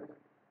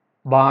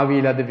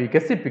 ഭാവിയിൽ അത്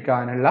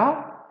വികസിപ്പിക്കാനുള്ള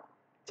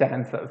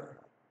ചാൻസസ്.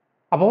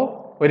 അപ്പോൾ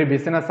ഒരു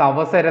ബിസിനസ്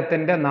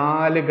അവസരത്തിന്റെ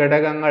 4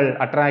 ഘടകങ്ങൾ: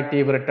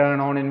 attractive return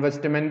on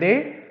investment,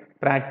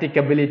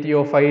 practicability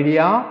of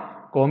idea,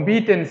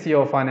 competency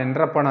of an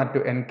entrepreneur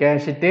to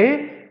encash it,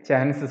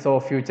 chances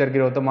of future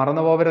growth.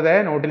 മറന്നു പോകരുത്,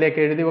 നോട്ടിലേക്ക്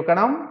എഴുതി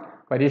വെക്കണം.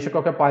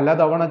 പരീക്ഷയ്ക്കൊക്കെ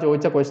പലതവണ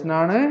ചോദിച്ച ക്വസ്റ്റ്യൻ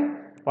ആണ്.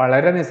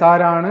 വളരെ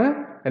നിസാരാണ്,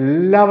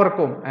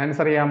 എല്ലാവർക്കും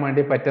ആൻസർ ചെയ്യാൻ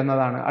വേണ്ടി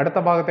പറ്റുന്നതാണ്. അടുത്ത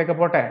ഭാഗത്തേക്ക്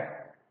പോട്ടെ.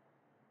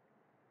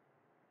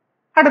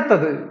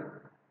 അടുത്തത്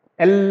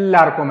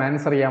എല്ലാവർക്കും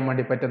ആൻസർ ചെയ്യാൻ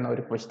വേണ്ടി പറ്റുന്ന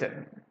ഒരു question,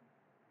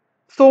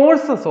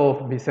 sources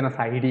of business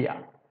idea.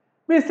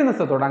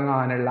 Business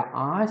തുടങ്ങാനുള്ള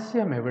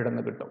ആശയം എവിടെ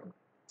നിന്ന് കിട്ടും?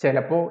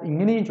 ചിലപ്പോൾ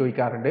ഇങ്ങനെയും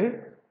ചോദിക്കാറുണ്ട്,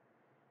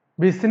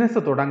 ബിസിനസ്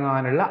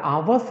തുടങ്ങാനുള്ള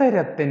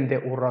അവസരത്തിന്റെ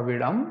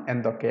ഉറവിടം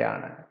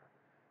എന്തൊക്കെയാണ്?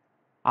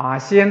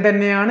 ആശയം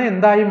തന്നെയാണ്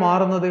എന്തായി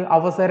മാറുന്നത്?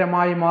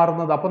 അവസരമായി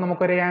മാറുന്നത്. അപ്പൊ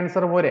നമുക്കൊരേ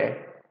ആൻസർ പോരെ?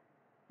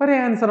 ഒരേ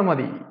ആൻസർ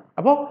മതി.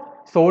 അപ്പോൾ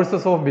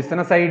സോഴ്സസ് ഓഫ്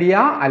ബിസിനസ് ഐഡിയ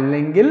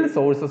അല്ലെങ്കിൽ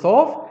സോഴ്സസ്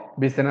ഓഫ്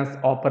ബിസിനസ്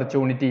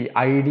ഓപ്പർച്യൂണിറ്റി.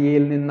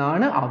 ഐഡിയയിൽ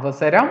നിന്നാണ്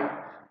അവസരം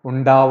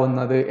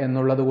ഉണ്ടാവുന്നത്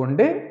എന്നുള്ളത്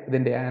കൊണ്ട്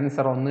ഇതിന്റെ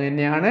ആൻസർ ഒന്ന്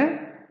തന്നെയാണ്.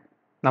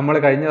 നമ്മൾ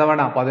കഴിഞ്ഞ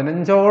തവണ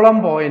 15ഓളം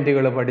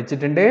പോയിന്റുകൾ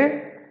പഠിച്ചിട്ടുണ്ട്.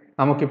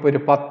 നമുക്കിപ്പോൾ ഒരു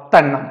 10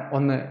 എണ്ണം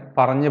ഒന്ന്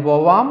പറഞ്ഞു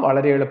പോവാം.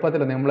 വളരെ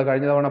എളുപ്പത്തിൽ നമ്മൾ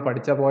കഴിഞ്ഞ തവണ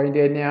പഠിച്ച പോയിന്റ്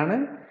തന്നെയാണ്,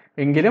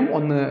 എങ്കിലും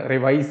ഒന്ന്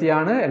റിവൈസ്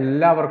ചെയ്യാണ്.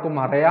 എല്ലാവർക്കും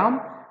അറിയാം,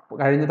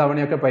 കഴിഞ്ഞ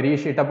തവണയൊക്കെ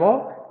പരീക്ഷ ഇട്ടപ്പോൾ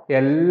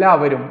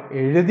എല്ലാവരും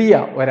എഴുതിയ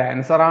ഒരു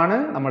ആൻസറാണ്.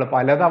 നമ്മൾ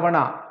പലതവണ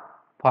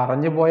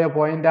പറഞ്ഞു പോയ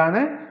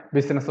പോയിന്റാണ്.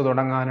 ബിസിനസ്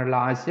തുടങ്ങാനുള്ള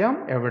ആശയം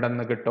എവിടെ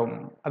നിന്ന് കിട്ടും.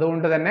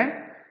 അതുകൊണ്ട് തന്നെ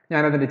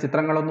ഞാനതിൻ്റെ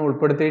ചിത്രങ്ങളൊന്നും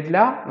ഉൾപ്പെടുത്തിയിട്ടില്ല.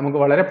 നമുക്ക്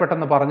വളരെ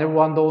പെട്ടെന്ന് പറഞ്ഞു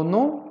പോകാൻ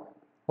തോന്നുന്നു.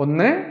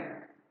 ഒന്ന്,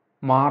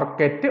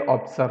 മാർക്കറ്റ്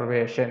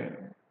ഒബ്സർവേഷൻ.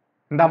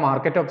 എന്താ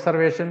മാർക്കറ്റ്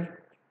ഒബ്സർവേഷൻ?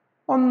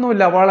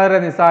 ഒന്നുമില്ല, വളരെ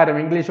നിസ്സാരം.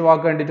 ഇംഗ്ലീഷ്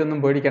വാക്ക് കണ്ടിട്ടൊന്നും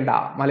പേടിക്കണ്ട,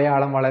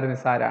 മലയാളം വളരെ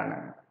നിസ്സാരമാണ്.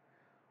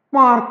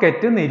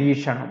 മാർക്കറ്റ്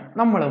നിരീക്ഷണം.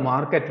 നമ്മൾ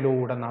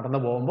മാർക്കറ്റിലൂടെ നടന്നു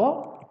പോകുമ്പോൾ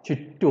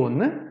ചുറ്റും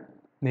ഒന്ന്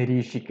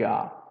നിരീക്ഷിക്കുക.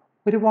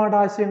 ഒരുപാട്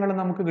ആശയങ്ങൾ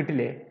നമുക്ക്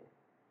കിട്ടില്ലേ?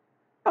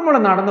 നമ്മൾ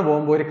നടന്നു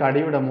പോകുമ്പോൾ ഒരു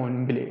കടയുടെ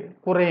മുൻപിൽ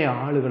കുറേ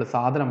ആളുകൾ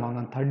സാധനം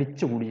വാങ്ങാൻ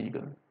തടിച്ചു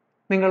കൂടിയിരിക്കുന്നു.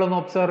 നിങ്ങളൊന്ന്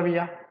ഒബ്സർവ്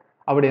ചെയ്യുക.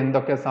 അവിടെ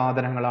എന്തൊക്കെ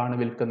സാധനങ്ങളാണ്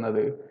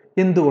വിൽക്കുന്നത്,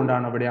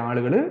 എന്തുകൊണ്ടാണ് അവിടെ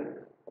ആളുകൾ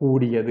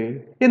കൂടിയത്,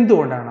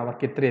 എന്തുകൊണ്ടാണ്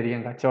അവർക്ക്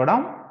ഇത്രയധികം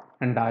കച്ചവടം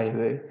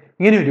ഉണ്ടായത്.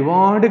 ഇങ്ങനെ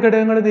ഒരുപാട്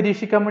ഘടകങ്ങൾ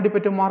നിരീക്ഷിക്കാൻ വേണ്ടി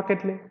പറ്റും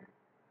മാർക്കറ്റിൽ.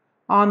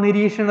 ആ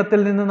നിരീക്ഷണത്തിൽ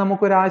നിന്ന്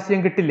നമുക്കൊരാശയം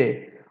കിട്ടില്ലേ?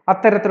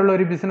 അത്തരത്തിലുള്ള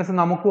ഒരു ബിസിനസ്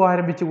നമുക്കും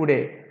ആരംഭിച്ചുകൂടെ?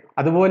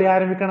 അതുപോലെ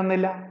ആരംഭിക്കണം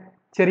എന്നില്ല,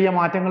 ചെറിയ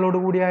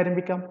മാറ്റങ്ങളോടുകൂടി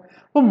ആരംഭിക്കാം.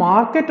 അപ്പോൾ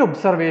മാർക്കറ്റ്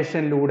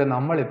ഒബ്സർവേഷനിലൂടെ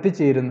നമ്മൾ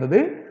എത്തിച്ചേരുന്നത്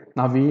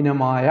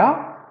നവീനമായ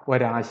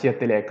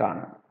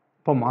ഒരാശയത്തിലേക്കാണ്.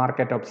 അപ്പോൾ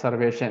market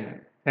observation.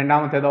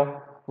 രണ്ടാമത്തേതോ,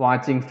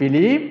 watching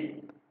film,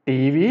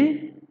 TV,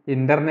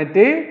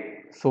 internet,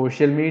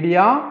 social media,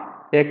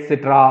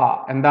 etcetera.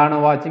 എന്താണ്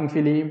വാച്ചിങ്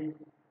ഫിലിം?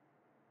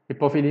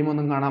 ഇപ്പോൾ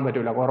ഫിലിമൊന്നും കാണാൻ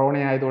പറ്റൂല, കൊറോണ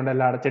ആയതുകൊണ്ട്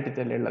എല്ലാം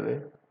അടച്ചിട്ടിട്ടല്ലേ ഉള്ളത്.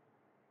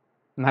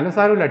 എന്നാലും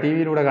സാരമില്ല,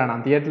 TV-യിലൂടെ കാണാം,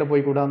 തിയേറ്ററിൽ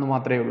പോയി കൂടാന്ന്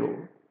മാത്രമേ ഉള്ളൂ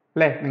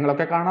അല്ലേ?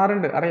 നിങ്ങളൊക്കെ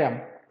കാണാറുണ്ട്, അറിയാം.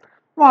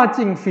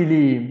 വാച്ചിങ്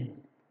ഫിലിം,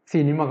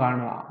 സിനിമ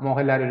കാണുക.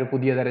 മോഹൻലാൽ ഒരു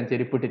പുതിയ തരം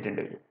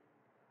ചെരുപ്പിട്ടിട്ടുണ്ട്.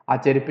 ആ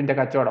ചെരുപ്പിന്റെ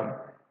കച്ചവടം,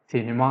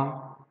 സിനിമ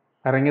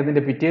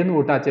ഇറങ്ങിയതിന്റെ പിറ്റേന്ന്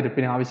തൊട്ട് ആ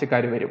ചെരുപ്പിന്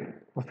ആവശ്യക്കാർ വരും.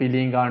 അപ്പോൾ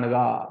ഫിലിം കാണുക.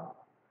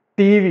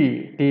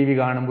 TV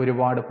കാണുമ്പോൾ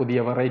ഒരുപാട് പുതിയ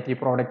വെറൈറ്റി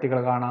പ്രോഡക്റ്റുകൾ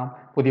കാണാം,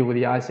 പുതിയ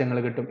പുതിയ ആശയങ്ങൾ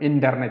കിട്ടും.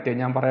 ഇന്റർനെറ്റ്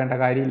ഞാൻ പറയേണ്ട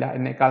കാര്യമില്ല,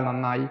 എന്നേക്കാൾ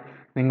നന്നായി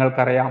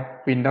നിങ്ങൾക്കറിയാം.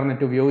 ഇപ്പോൾ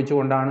ഇന്റർനെറ്റ്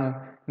ഉപയോഗിച്ചുകൊണ്ടാണ്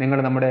നിങ്ങൾ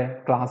നമ്മുടെ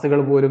ക്ലാസ്സുകൾ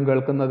പോലും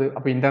കേൾക്കുന്നത്.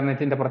 അപ്പോൾ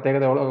ഇന്റർനെറ്റിന്റെ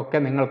പ്രത്യേകതകളൊക്കെ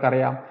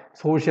നിങ്ങൾക്കറിയാം.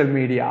 സോഷ്യൽ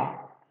മീഡിയ,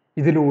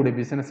 ഇതിലൂടെ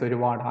ബിസിനസ്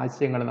ഒരുപാട്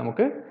ആശയങ്ങൾ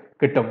നമുക്ക്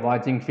കിട്ടും.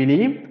 Watching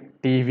film,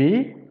 TV,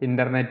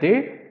 internet,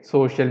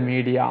 social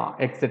media,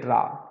 etcetera.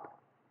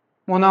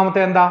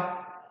 മൂന്നാമത്തെ എന്താ?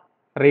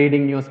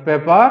 Reading news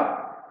paper,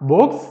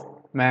 books,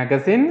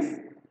 magazines,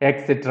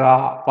 etcetera.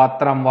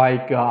 പത്രം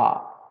വായിക്കുക.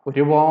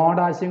 ഒരുപാട്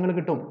ആശയങ്ങൾ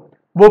കിട്ടും.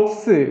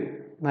 ബുക്സ്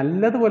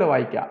നല്ലതുപോലെ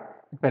വായിക്കുക.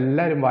 ഇപ്പം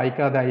എല്ലാവരും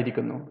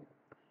വായിക്കാതായിരിക്കുന്നു.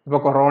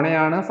 ഇപ്പോൾ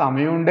കൊറോണയാണ്,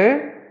 സമയമുണ്ട്.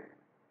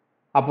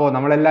 അപ്പോൾ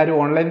നമ്മളെല്ലാവരും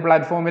ഓൺലൈൻ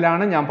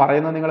പ്ലാറ്റ്ഫോമിലാണ്. ഞാൻ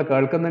പറയുന്നത് നിങ്ങൾ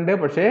കേൾക്കുന്നുണ്ട്.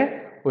 പക്ഷേ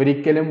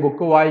ഒരിക്കലും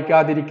ബുക്ക്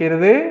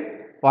വായിക്കാതിരിക്കരുത്.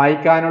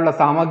 വായിക്കാനുള്ള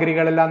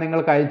സാമഗ്രികളെല്ലാം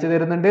നിങ്ങൾക്ക് അയച്ചു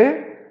തരുന്നുണ്ട്.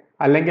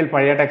 അല്ലെങ്കിൽ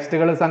പഴയ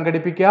ടെക്സ്റ്റുകൾ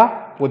സംഘടിപ്പിക്കുക.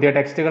 പുതിയ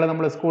ടെക്സ്റ്റുകൾ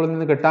നമ്മൾ സ്കൂളിൽ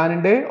നിന്ന്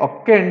കിട്ടാനുണ്ട്,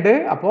 ഒക്കെ ഉണ്ട്.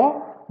 അപ്പോൾ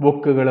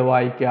ബുക്കുകൾ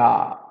വായിക്കുക.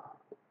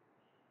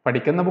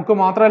 പഠിക്കുന്ന ബുക്ക്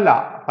മാത്രമല്ല,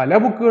 പല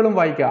ബുക്കുകളും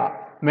വായിക്കുക.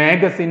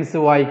 മാഗസിൻസ്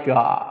വായിക്കുക.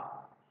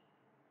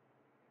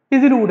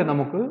 ഇതിലൂടെ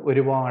നമുക്ക്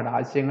ഒരുപാട്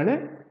ആശയങ്ങൾ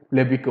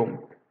ലഭിക്കും.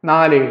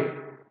 4,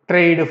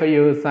 ട്രേഡ്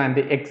ഫെയേഴ്സ്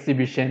ആൻഡ്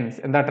എക്സിബിഷൻസ്.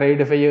 എന്താ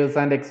trade fairs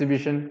and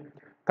exhibition?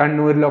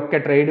 കണ്ണൂരിലൊക്കെ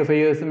trade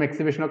ഫെയേഴ്സും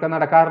എക്സിബിഷനും ഒക്കെ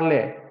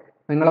നടക്കാറില്ലേ?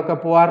 നിങ്ങളൊക്കെ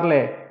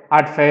പോവാറില്ലേ?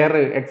 ആർട്ട് ഫെയർ,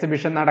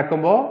 എക്സിബിഷൻ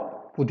നടക്കുമ്പോൾ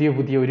പുതിയ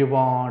പുതിയ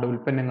ഒരുപാട്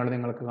ഉൽപ്പന്നങ്ങൾ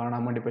നിങ്ങൾക്ക്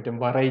കാണാൻ വേണ്ടി പറ്റും.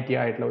 വെറൈറ്റി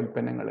ആയിട്ടുള്ള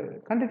ഉൽപ്പന്നങ്ങൾ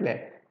കണ്ടിട്ടില്ലേ?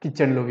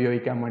 കിച്ചണിൽ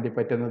ഉപയോഗിക്കാൻ വേണ്ടി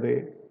പറ്റുന്നത്,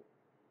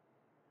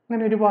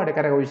 അങ്ങനെ ഒരുപാട്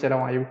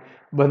കരകൗശലമായി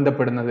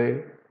ബന്ധപ്പെടുന്നത്,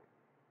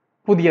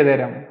 പുതിയ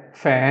തരം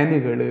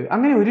ഫാനുകൾ,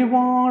 അങ്ങനെ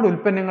ഒരുപാട്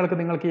ഉൽപ്പന്നങ്ങൾക്ക്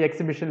നിങ്ങൾക്ക് ഈ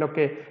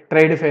എക്സിബിഷനിലൊക്കെ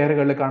ട്രേഡ്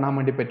ഫെയറുകളിൽ കാണാൻ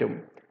വേണ്ടി പറ്റും.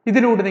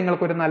 ഇതിലൂടെ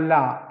നിങ്ങൾക്കൊരു നല്ല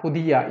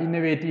പുതിയ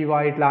ഇന്നോവേറ്റീവ്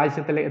ആയിട്ടുള്ള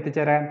ആശയത്തിൽ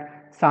എത്തിച്ചേരാൻ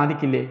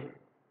സാധിക്കില്ലേ?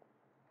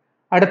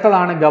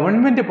 അടുത്തതാണ്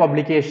government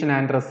publication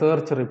and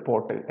research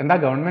report. എന്താ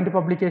ഗവൺമെന്റ്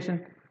പബ്ലിക്കേഷൻ?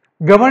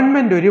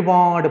 ഗവൺമെന്റ്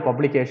ഒരുപാട്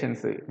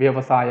പബ്ലിക്കേഷൻസ്,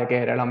 വ്യവസായ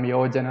കേരളം,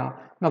 യോജന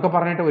എന്നൊക്കെ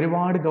പറഞ്ഞിട്ട്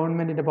ഒരുപാട്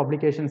ഗവൺമെന്റിന്റെ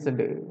പബ്ലിക്കേഷൻസ്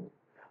ഉണ്ട്.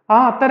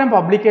 അത്തരം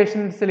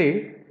പബ്ലിക്കേഷൻസിൽ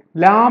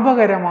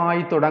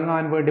ലാഭകരമായി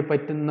തുടങ്ങാൻ വേണ്ടി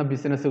പറ്റുന്ന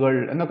ബിസിനസ്സുകൾ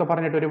എന്നൊക്കെ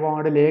പറഞ്ഞിട്ട്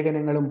ഒരുപാട്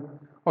ലേഖനങ്ങളും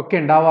ഒക്കെ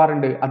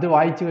ഉണ്ടാവാറുണ്ട്. അത്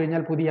വായിച്ചു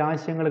കഴിഞ്ഞാൽ പുതിയ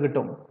ആശയങ്ങൾ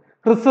കിട്ടും.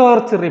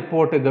 റിസർച്ച്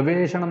റിപ്പോർട്ട്,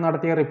 ഗവേഷണം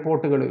നടത്തിയ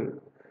റിപ്പോർട്ടുകൾ.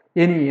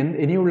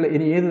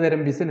 ഇനി ഏത്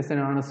തരം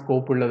ബിസിനസ്സിനാണ്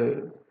സ്കോപ്പ് ഉള്ളത്,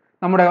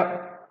 നമ്മുടെ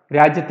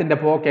രാജ്യത്തിന്റെ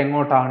പോക്ക്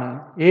എങ്ങോട്ടാണ്,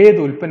 ഏത്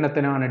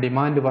ഉൽപ്പന്നത്തിനാണ്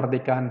ഡിമാൻഡ്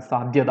വർദ്ധിക്കാൻ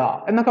സാധ്യത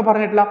എന്നൊക്കെ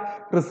പറഞ്ഞിട്ടുള്ള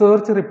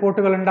റിസർച്ച്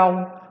റിപ്പോർട്ടുകൾ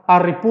ഉണ്ടാവും. ആ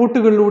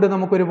റിപ്പോർട്ടുകളിലൂടെ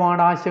നമുക്ക്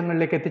ഒരുപാട്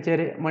ആശയങ്ങളിലേക്ക്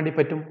എത്തിച്ചേരാൻ വേണ്ടി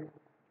പറ്റും.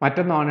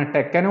 മറ്റൊന്നാണ്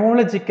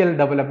ടെക്നോളജിക്കൽ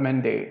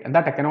ഡെവലപ്മെന്റ്. എന്താ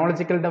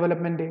ടെക്നോളജിക്കൽ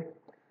ഡെവലപ്മെന്റ്?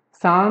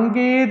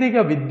 സാങ്കേതിക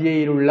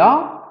വിദ്യയിലുള്ള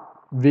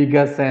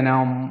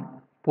വികസനം.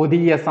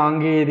 പുതിയ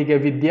സാങ്കേതിക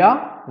വിദ്യ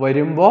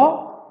വരുമ്പോൾ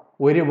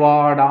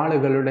ഒരുപാട്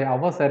ആളുകളുടെ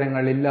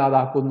അവസരങ്ങൾ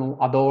ഇല്ലാതാക്കുന്നു.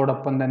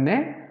 അതോടൊപ്പം തന്നെ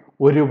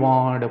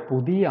ഒരുപാട്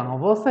പുതിയ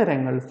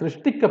അവസരങ്ങൾ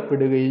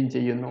സൃഷ്ടിക്കപ്പെടുകയും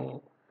ചെയ്യുന്നു.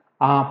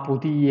 ആ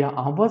പുതിയ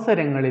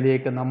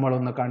അവസരങ്ങളിലേക്ക്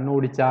നമ്മളൊന്ന്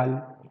കണ്ണോടിച്ചാൽ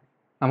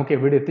നമുക്ക്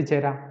എവിടെ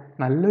എത്തിച്ചേരാം?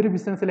 നല്ലൊരു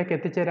ബിസിനസ്സിലേക്ക്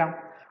എത്തിച്ചേരാം.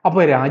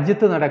 അപ്പോൾ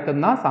രാജ്യത്ത്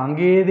നടക്കുന്ന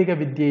സാങ്കേതിക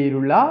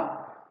വിദ്യയിലുള്ള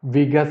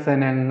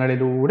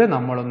വികസനങ്ങളിലൂടെ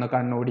നമ്മളൊന്ന്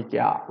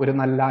കണ്ണോടിക്കുക, ഒരു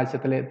നല്ല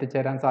ആശയത്തിൽ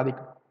എത്തിച്ചേരാൻ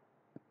സാധിക്കും.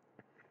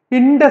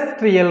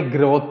 ഇൻഡസ്ട്രിയൽ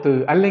ഗ്രോത്ത്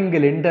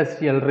അല്ലെങ്കിൽ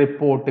ഇൻഡസ്ട്രിയൽ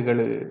റിപ്പോർട്ടുകൾ.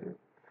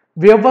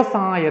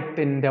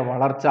 വ്യവസായത്തിന്റെ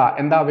വളർച്ച.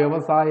 എന്താ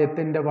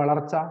വ്യവസായത്തിന്റെ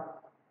വളർച്ച?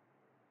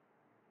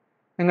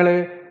 നിങ്ങൾ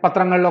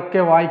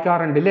പത്രങ്ങളിലൊക്കെ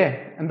വായിക്കാറുണ്ട് അല്ലേ?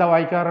 എന്താ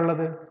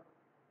വായിക്കാറുള്ളത്?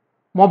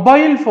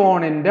 മൊബൈൽ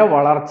ഫോണിന്റെ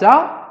വളർച്ച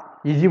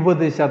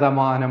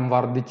 20%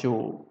 വർദ്ധിച്ചു.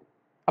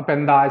 അപ്പൊ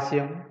എന്താ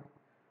ആശയം?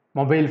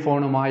 മൊബൈൽ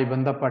ഫോണുമായി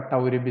ബന്ധപ്പെട്ട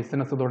ഒരു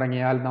ബിസിനസ്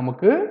തുടങ്ങിയാൽ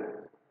നമുക്ക്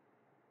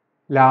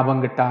ലാഭം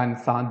കിട്ടാൻ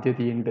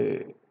സാധ്യതയുണ്ട്.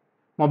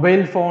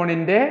 മൊബൈൽ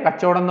ഫോണിന്റെ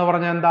കച്ചവടം എന്ന്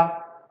പറഞ്ഞാൽ എന്താ?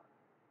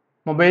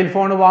 മൊബൈൽ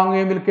ഫോൺ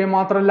വാങ്ങുകയും വിൽക്കുകയും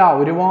മാത്രമല്ല,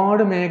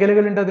 ഒരുപാട്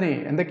മേഖലകളുണ്ട് അതിന്.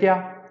 എന്തൊക്കെയാ?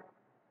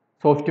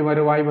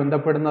 സോഫ്റ്റ്വെയറുമായി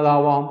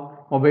ബന്ധപ്പെടുന്നതാവാം,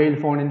 മൊബൈൽ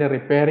ഫോണിന്റെ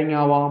റിപ്പയറിംഗ്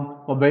ആവാം,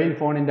 മൊബൈൽ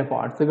ഫോണിന്റെ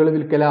പാർട്സുകൾ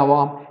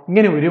വിൽക്കലാവാം,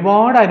 ഇങ്ങനെ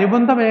ഒരുപാട്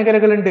അനുബന്ധ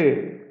മേഖലകളുണ്ട്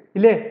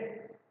ഇല്ലേ?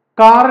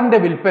 കാറിന്റെ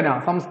വിൽപ്പന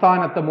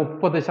സംസ്ഥാനത്ത്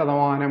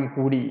 30%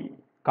 കൂടി.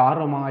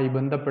 കാറുമായി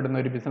ബന്ധപ്പെടുന്ന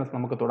ഒരു ബിസിനസ്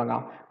നമുക്ക്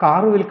തുടങ്ങാം.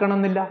 കാറ് വിൽക്കണം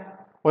എന്നില്ല,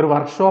 ഒരു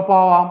വർക്ക്ഷോപ്പ്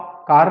ആവാം,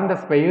 കാറിന്റെ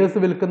സ്പെയേഴ്സ്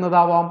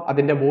വിൽക്കുന്നതാവാം,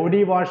 അതിന്റെ ബോഡി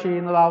വാഷ്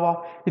ചെയ്യുന്നതാവാം,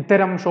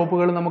 ഇത്തരം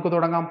ഷോപ്പുകൾ നമുക്ക്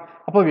തുടങ്ങാം.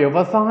 അപ്പോൾ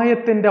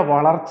വ്യവസായത്തിന്റെ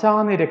വളർച്ചാ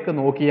നിരക്ക്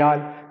നോക്കിയാൽ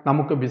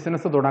നമുക്ക്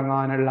ബിസിനസ്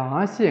തുടങ്ങാനുള്ള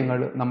ആശയങ്ങൾ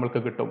നമ്മൾക്ക്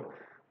കിട്ടും.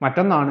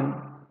 മറ്റൊന്നാണ്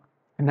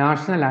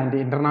നാഷണൽ ആൻഡ്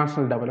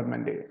ഇന്റർനാഷണൽ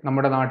ഡെവലപ്മെന്റ്.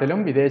 നമ്മുടെ നാട്ടിലും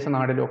വിദേശ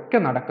നാട്ടിലും ഒക്കെ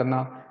നടക്കുന്ന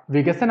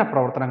വികസന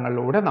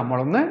പ്രവർത്തനങ്ങളിലൂടെ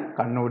നമ്മളൊന്ന്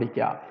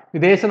കണ്ണോടിക്കുക.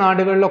 വിദേശ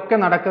നാടുകളിലൊക്കെ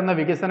നടക്കുന്ന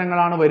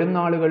വികസനങ്ങളാണ് വരുന്ന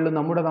നാളുകളിൽ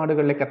നമ്മുടെ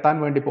നാടുകളിലേക്ക് എത്താൻ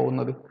വേണ്ടി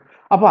പോകുന്നത്.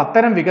 അപ്പോൾ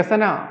അത്തരം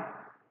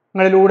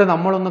വികസനങ്ങളിലൂടെ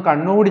നമ്മളൊന്ന്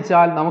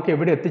കണ്ണോടിച്ചാൽ നമുക്ക്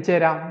എവിടെ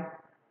എത്തിച്ചേരാം?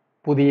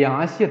 പുതിയ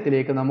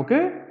ആശയത്തിലേക്ക് നമുക്ക്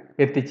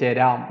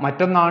എത്തിച്ചേരാം.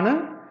 മറ്റൊന്നാണ്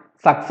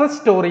success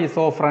stories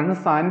of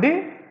friends and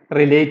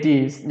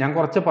relatives. ഞാൻ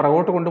കുറച്ച്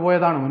പുറകോട്ട്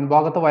കൊണ്ടുപോയതാണ്,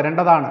 മുൻഭാഗത്ത്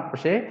വരേണ്ടതാണ്,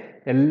 പക്ഷേ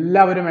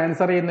എല്ലാവരും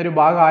ആൻസർ ചെയ്യുന്ന ഒരു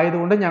ഭാഗം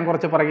ആയതുകൊണ്ട് ഞാൻ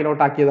കുറച്ച്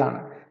പുറകിലോട്ടാക്കിയതാണ്.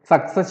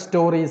 Success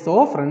stories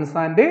of friends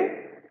and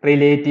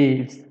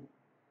relatives.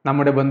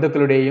 നമ്മുടെ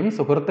ബന്ധുക്കളുടെയും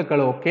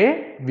സുഹൃത്തുക്കളും ഒക്കെ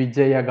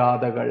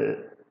വിജയഗാഥകൾ.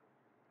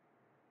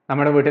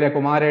 നമ്മുടെ വീട്ടിലെ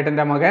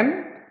കുമാരേട്ടൻ്റെ മകൻ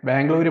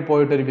ബാംഗ്ലൂരിൽ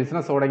പോയിട്ട് ഒരു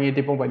ബിസിനസ് തുടങ്ങിയിട്ട്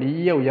ഇപ്പോൾ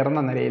വലിയ ഉയർന്ന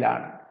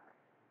നിലയിലാണ്.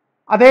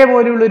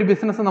 അതേപോലെയുള്ള ഒരു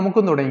ബിസിനസ്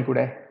നമുക്കും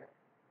തുടങ്ങിക്കൂടെ?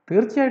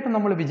 തീർച്ചയായിട്ടും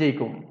നമ്മൾ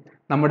വിജയിക്കും.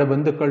 നമ്മുടെ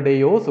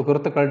ബന്ധുക്കളുടെയോ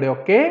സുഹൃത്തുക്കളുടെയോ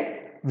ഒക്കെ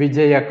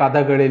വിജയ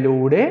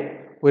കഥകളിലൂടെ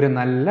ഒരു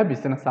നല്ല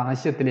ബിസിനസ്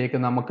ആശയത്തിലേക്ക്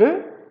നമുക്ക്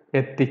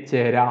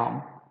എത്തിച്ചേരാം.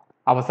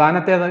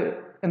 അവസാനത്തേത്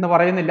എന്ന്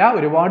പറയുന്നില്ല,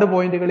 ഒരുപാട്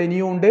പോയിന്റുകൾ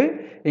ഇനിയും ഉണ്ട്.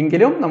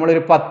 എങ്കിലും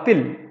നമ്മളൊരു 10ൽ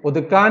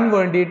ഒതുക്കാൻ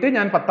വേണ്ടിയിട്ട്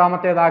ഞാൻ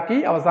 10ാമത്തേതാക്കി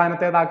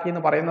അവസാനത്തേതാക്കി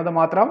എന്ന് പറയുന്നത്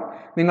മാത്രം.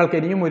 നിങ്ങൾക്ക്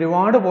ഇനിയും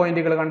ഒരുപാട്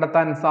പോയിന്റുകൾ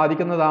കണ്ടെത്താൻ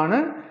സാധിക്കുന്നതാണ്.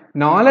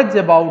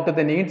 Knowledge about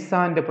the needs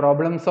and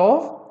problems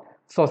of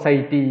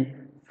society.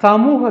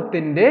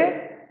 സമൂഹത്തിന്റെ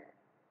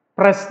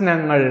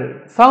പ്രശ്നങ്ങൾ,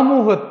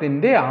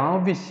 സമൂഹത്തിന്റെ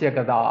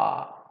ആവശ്യകത.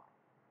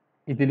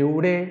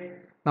 ഇതിലൂടെ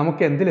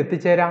നമുക്ക്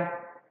എന്തിലെത്തിച്ചേരാം?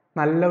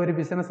 നല്ല ഒരു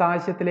ബിസിനസ്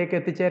ആശയത്തിലേക്ക്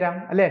എത്തിച്ചേരാം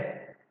അല്ലേ?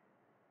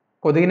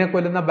 കൊതുകിനെ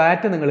കൊല്ലുന്ന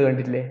ബാറ്റ് നിങ്ങൾ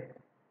കണ്ടിട്ടില്ലേ?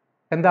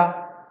 എന്താ,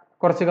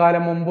 കുറച്ചു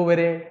കാലം മുമ്പ്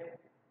വരെ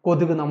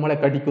കൊതുക് നമ്മളെ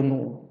കടിക്കുന്നു,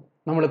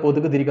 നമ്മൾ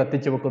കൊതുക് തിരി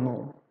കത്തിച്ചു വെക്കുന്നു,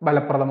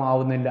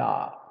 ഫലപ്രദമാവുന്നില്ല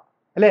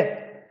അല്ലേ?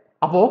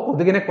 അപ്പോ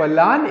കൊതുകിനെ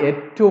കൊല്ലാൻ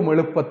ഏറ്റവും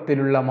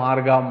എളുപ്പത്തിലുള്ള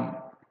മാർഗം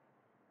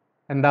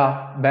എന്താ?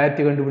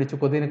 ബാറ്റ് കണ്ടുപിടിച്ചു.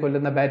 കൊതുകിനെ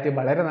കൊല്ലുന്ന ബാറ്റ്.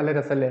 വളരെ നല്ല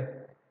രസമല്ലേ?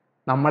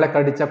 നമ്മളെ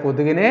കടിച്ച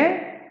കൊതുകിനെ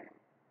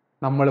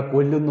നമ്മൾ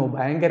കൊല്ലുന്നു,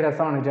 ഭയങ്കര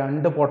രസമാണ്.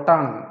 2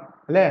 പൊട്ടാണ്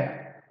അല്ലേ?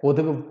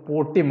 കൊതുക്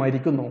പൊട്ടി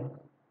മരിക്കുന്നു,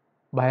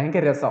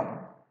 ഭയങ്കര രസം.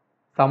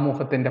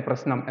 സമൂഹത്തിന്റെ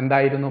പ്രശ്നം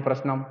എന്തായിരുന്നു?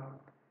 പ്രശ്നം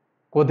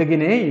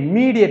കൊതുകിനെ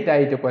ഇമ്മീഡിയറ്റ്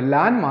ആയിട്ട്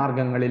കൊല്ലാൻ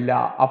മാർഗങ്ങളില്ല.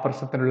 ആ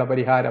പ്രശ്നത്തിനുള്ള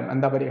പരിഹാരം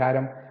എന്താ?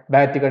 പരിഹാരം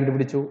ബാറ്റ്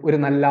കണ്ടുപിടിച്ചു. ഒരു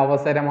നല്ല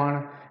അവസരമാണ്.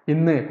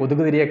 ഇന്ന്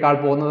കൊതുക് തിരിയേക്കാൾ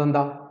പോകുന്നത്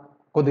എന്താ?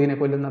 കൊതുകിനെ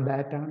കൊല്ലുന്ന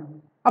ബാറ്റാണ്.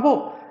 അപ്പോ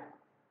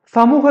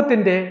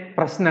സമൂഹത്തിന്റെ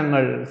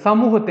പ്രശ്നങ്ങൾ,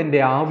 സമൂഹത്തിന്റെ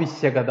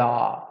ആവശ്യകത,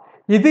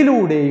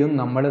 ഇതിലൂടെയും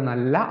നമ്മൾ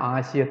നല്ല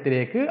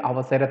ആശയത്തിലേക്ക്,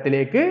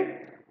 അവസരത്തിലേക്ക്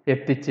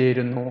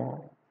എത്തിച്ചേരുന്നു.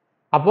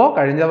 അപ്പോൾ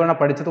കഴിഞ്ഞ തവണ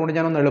പഠിച്ചതുകൊണ്ട്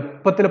ഞാനൊന്ന്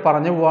എളുപ്പത്തിൽ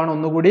പറഞ്ഞു പോവാണ്.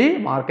 ഒന്നുകൂടി: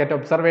 market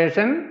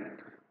observation,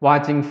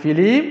 watching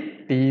film,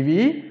 TV,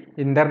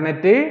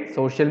 internet,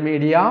 social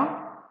media,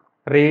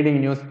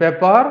 reading news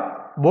paper,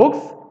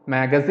 books,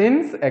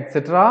 magazines,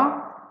 etcetera,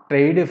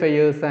 trade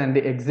fairs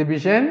and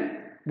exhibition,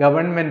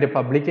 government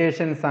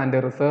publications and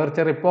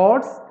research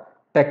reports,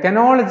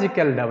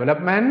 technological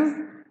developments,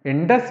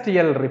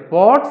 industrial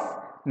reports,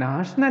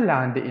 national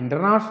and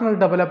international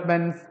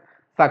developments,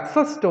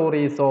 success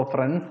stories of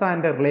friends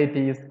and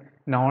relatives,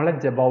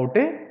 knowledge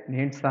about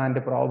needs and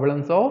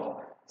problems of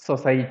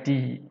society.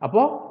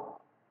 അപ്പോൾ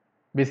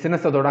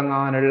business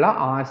തുടങ്ങാനുള്ള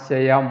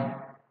ആശയം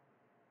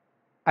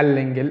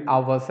അല്ലെങ്കിൽ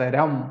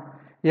അവസരം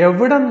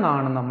എവിടെ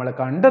നിന്നാണ് നമ്മൾ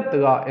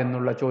കണ്ടെത്തുക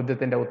എന്നുള്ള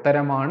ചോദ്യത്തിന്റെ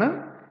ഉത്തരമാണ്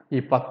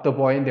ഈ 10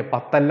 പോയിന്റ്.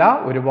 10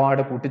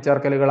 ഒരുപാട്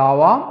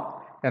കൂട്ടിച്ചേർക്കലുകളാവാം.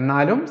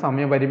 എന്നാലും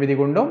സമയപരിമിതി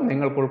കൊണ്ടും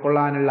നിങ്ങൾക്ക്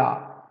ഉൾക്കൊള്ളാനുള്ള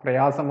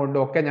പ്രയാസം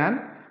കൊണ്ടും ഒക്കെ ഞാൻ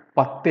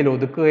 10ൽ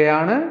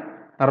ഒതുക്കുകയാണ്.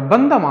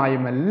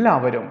 നിർബന്ധമായും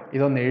എല്ലാവരും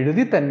ഇതൊന്ന്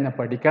എഴുതി തന്നെ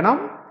പഠിക്കണം.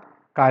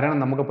 കാരണം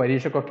നമുക്ക്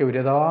പരീക്ഷയ്ക്കൊക്കെ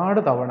ഒരുപാട്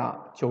തവണ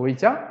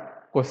ചോദിച്ച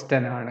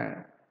ക്വസ്റ്റ്യൻ ആണ്.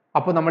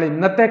 അപ്പോൾ നമ്മൾ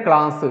ഇന്നത്തെ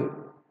ക്ലാസ്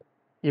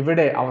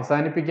ഇവിടെ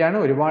അവസാനിപ്പിക്കുകയാണ്.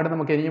 ഒരുപാട്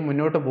നമുക്ക് ഇനിയും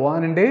മുന്നോട്ട്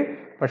പോകാനുണ്ട്.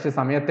 പക്ഷെ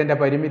സമയത്തിന്റെ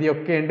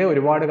പരിമിതിയൊക്കെ ഉണ്ട്.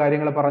 ഒരുപാട്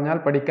കാര്യങ്ങൾ പറഞ്ഞാൽ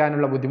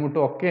പഠിക്കാനുള്ള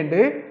ബുദ്ധിമുട്ടും ഒക്കെ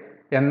ഉണ്ട്.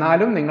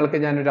 എന്നാലും നിങ്ങൾക്ക്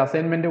ഞാനൊരു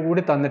അസൈൻമെന്റ്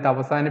കൂടി തന്നിട്ട്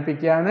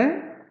അവസാനിപ്പിക്കുകയാണ്.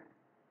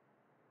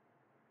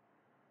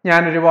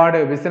 ഞാൻ ഒരുപാട്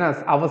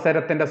ബിസിനസ്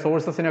അവസരത്തിന്റെ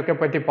സോഴ്സസിനൊക്കെ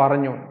പറ്റി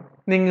പറഞ്ഞു.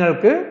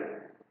 നിങ്ങൾക്ക്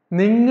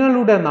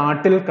നിങ്ങളുടെ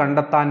നാട്ടിൽ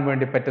കണ്ടെത്താൻ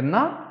വേണ്ടി പറ്റുന്ന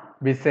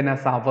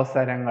ബിസിനസ്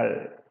അവസരങ്ങൾ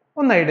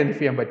ഒന്ന് ഐഡന്റിഫൈ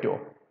ചെയ്യാൻ പറ്റുമോ?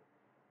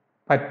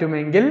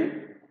 പറ്റുമെങ്കിൽ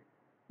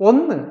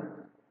ഒന്ന്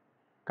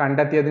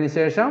കണ്ടെത്തിയതിന്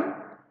ശേഷം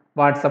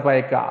വാട്സപ്പ്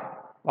അയക്കുക.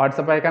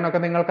 വാട്സപ്പ് അയക്കാനൊക്കെ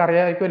നിങ്ങൾക്ക്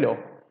അറിയാമായിരിക്കുമല്ലോ,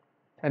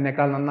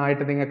 എന്നെക്കാൾ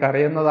നന്നായിട്ട് നിങ്ങൾക്ക്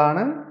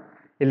അറിയുന്നതാണ്.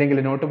 ഇല്ലെങ്കിൽ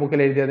നോട്ട്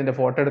ബുക്കിൽ എഴുതിയതിൻ്റെ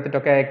ഫോട്ടോ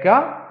എടുത്തിട്ടൊക്കെ അയക്കുക.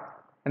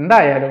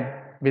 എന്തായാലും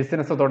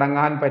ബിസിനസ്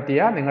തുടങ്ങാൻ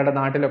പറ്റിയ നിങ്ങളുടെ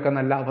നാട്ടിലൊക്കെ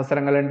നല്ല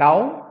അവസരങ്ങൾ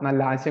ഉണ്ടാവും,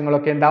 നല്ല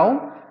ആശയങ്ങളൊക്കെ ഉണ്ടാവും.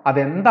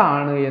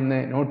 അതെന്താണ് എന്ന്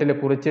നോട്ടിൽ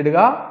കുറിച്ചിടുക.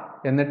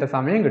 എന്നിട്ട്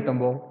സമയം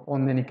കിട്ടുമ്പോൾ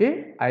ഒന്നെനിക്ക്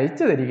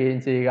അയച്ചു തരികയും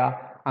ചെയ്യുക.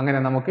 അങ്ങനെ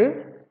നമുക്ക്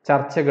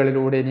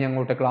ചർച്ചകളിലൂടെ ഇനി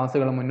അങ്ങോട്ട്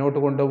ക്ലാസ്സുകൾ മുന്നോട്ട്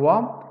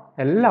കൊണ്ടുപോകാം.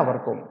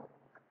 എല്ലാവർക്കും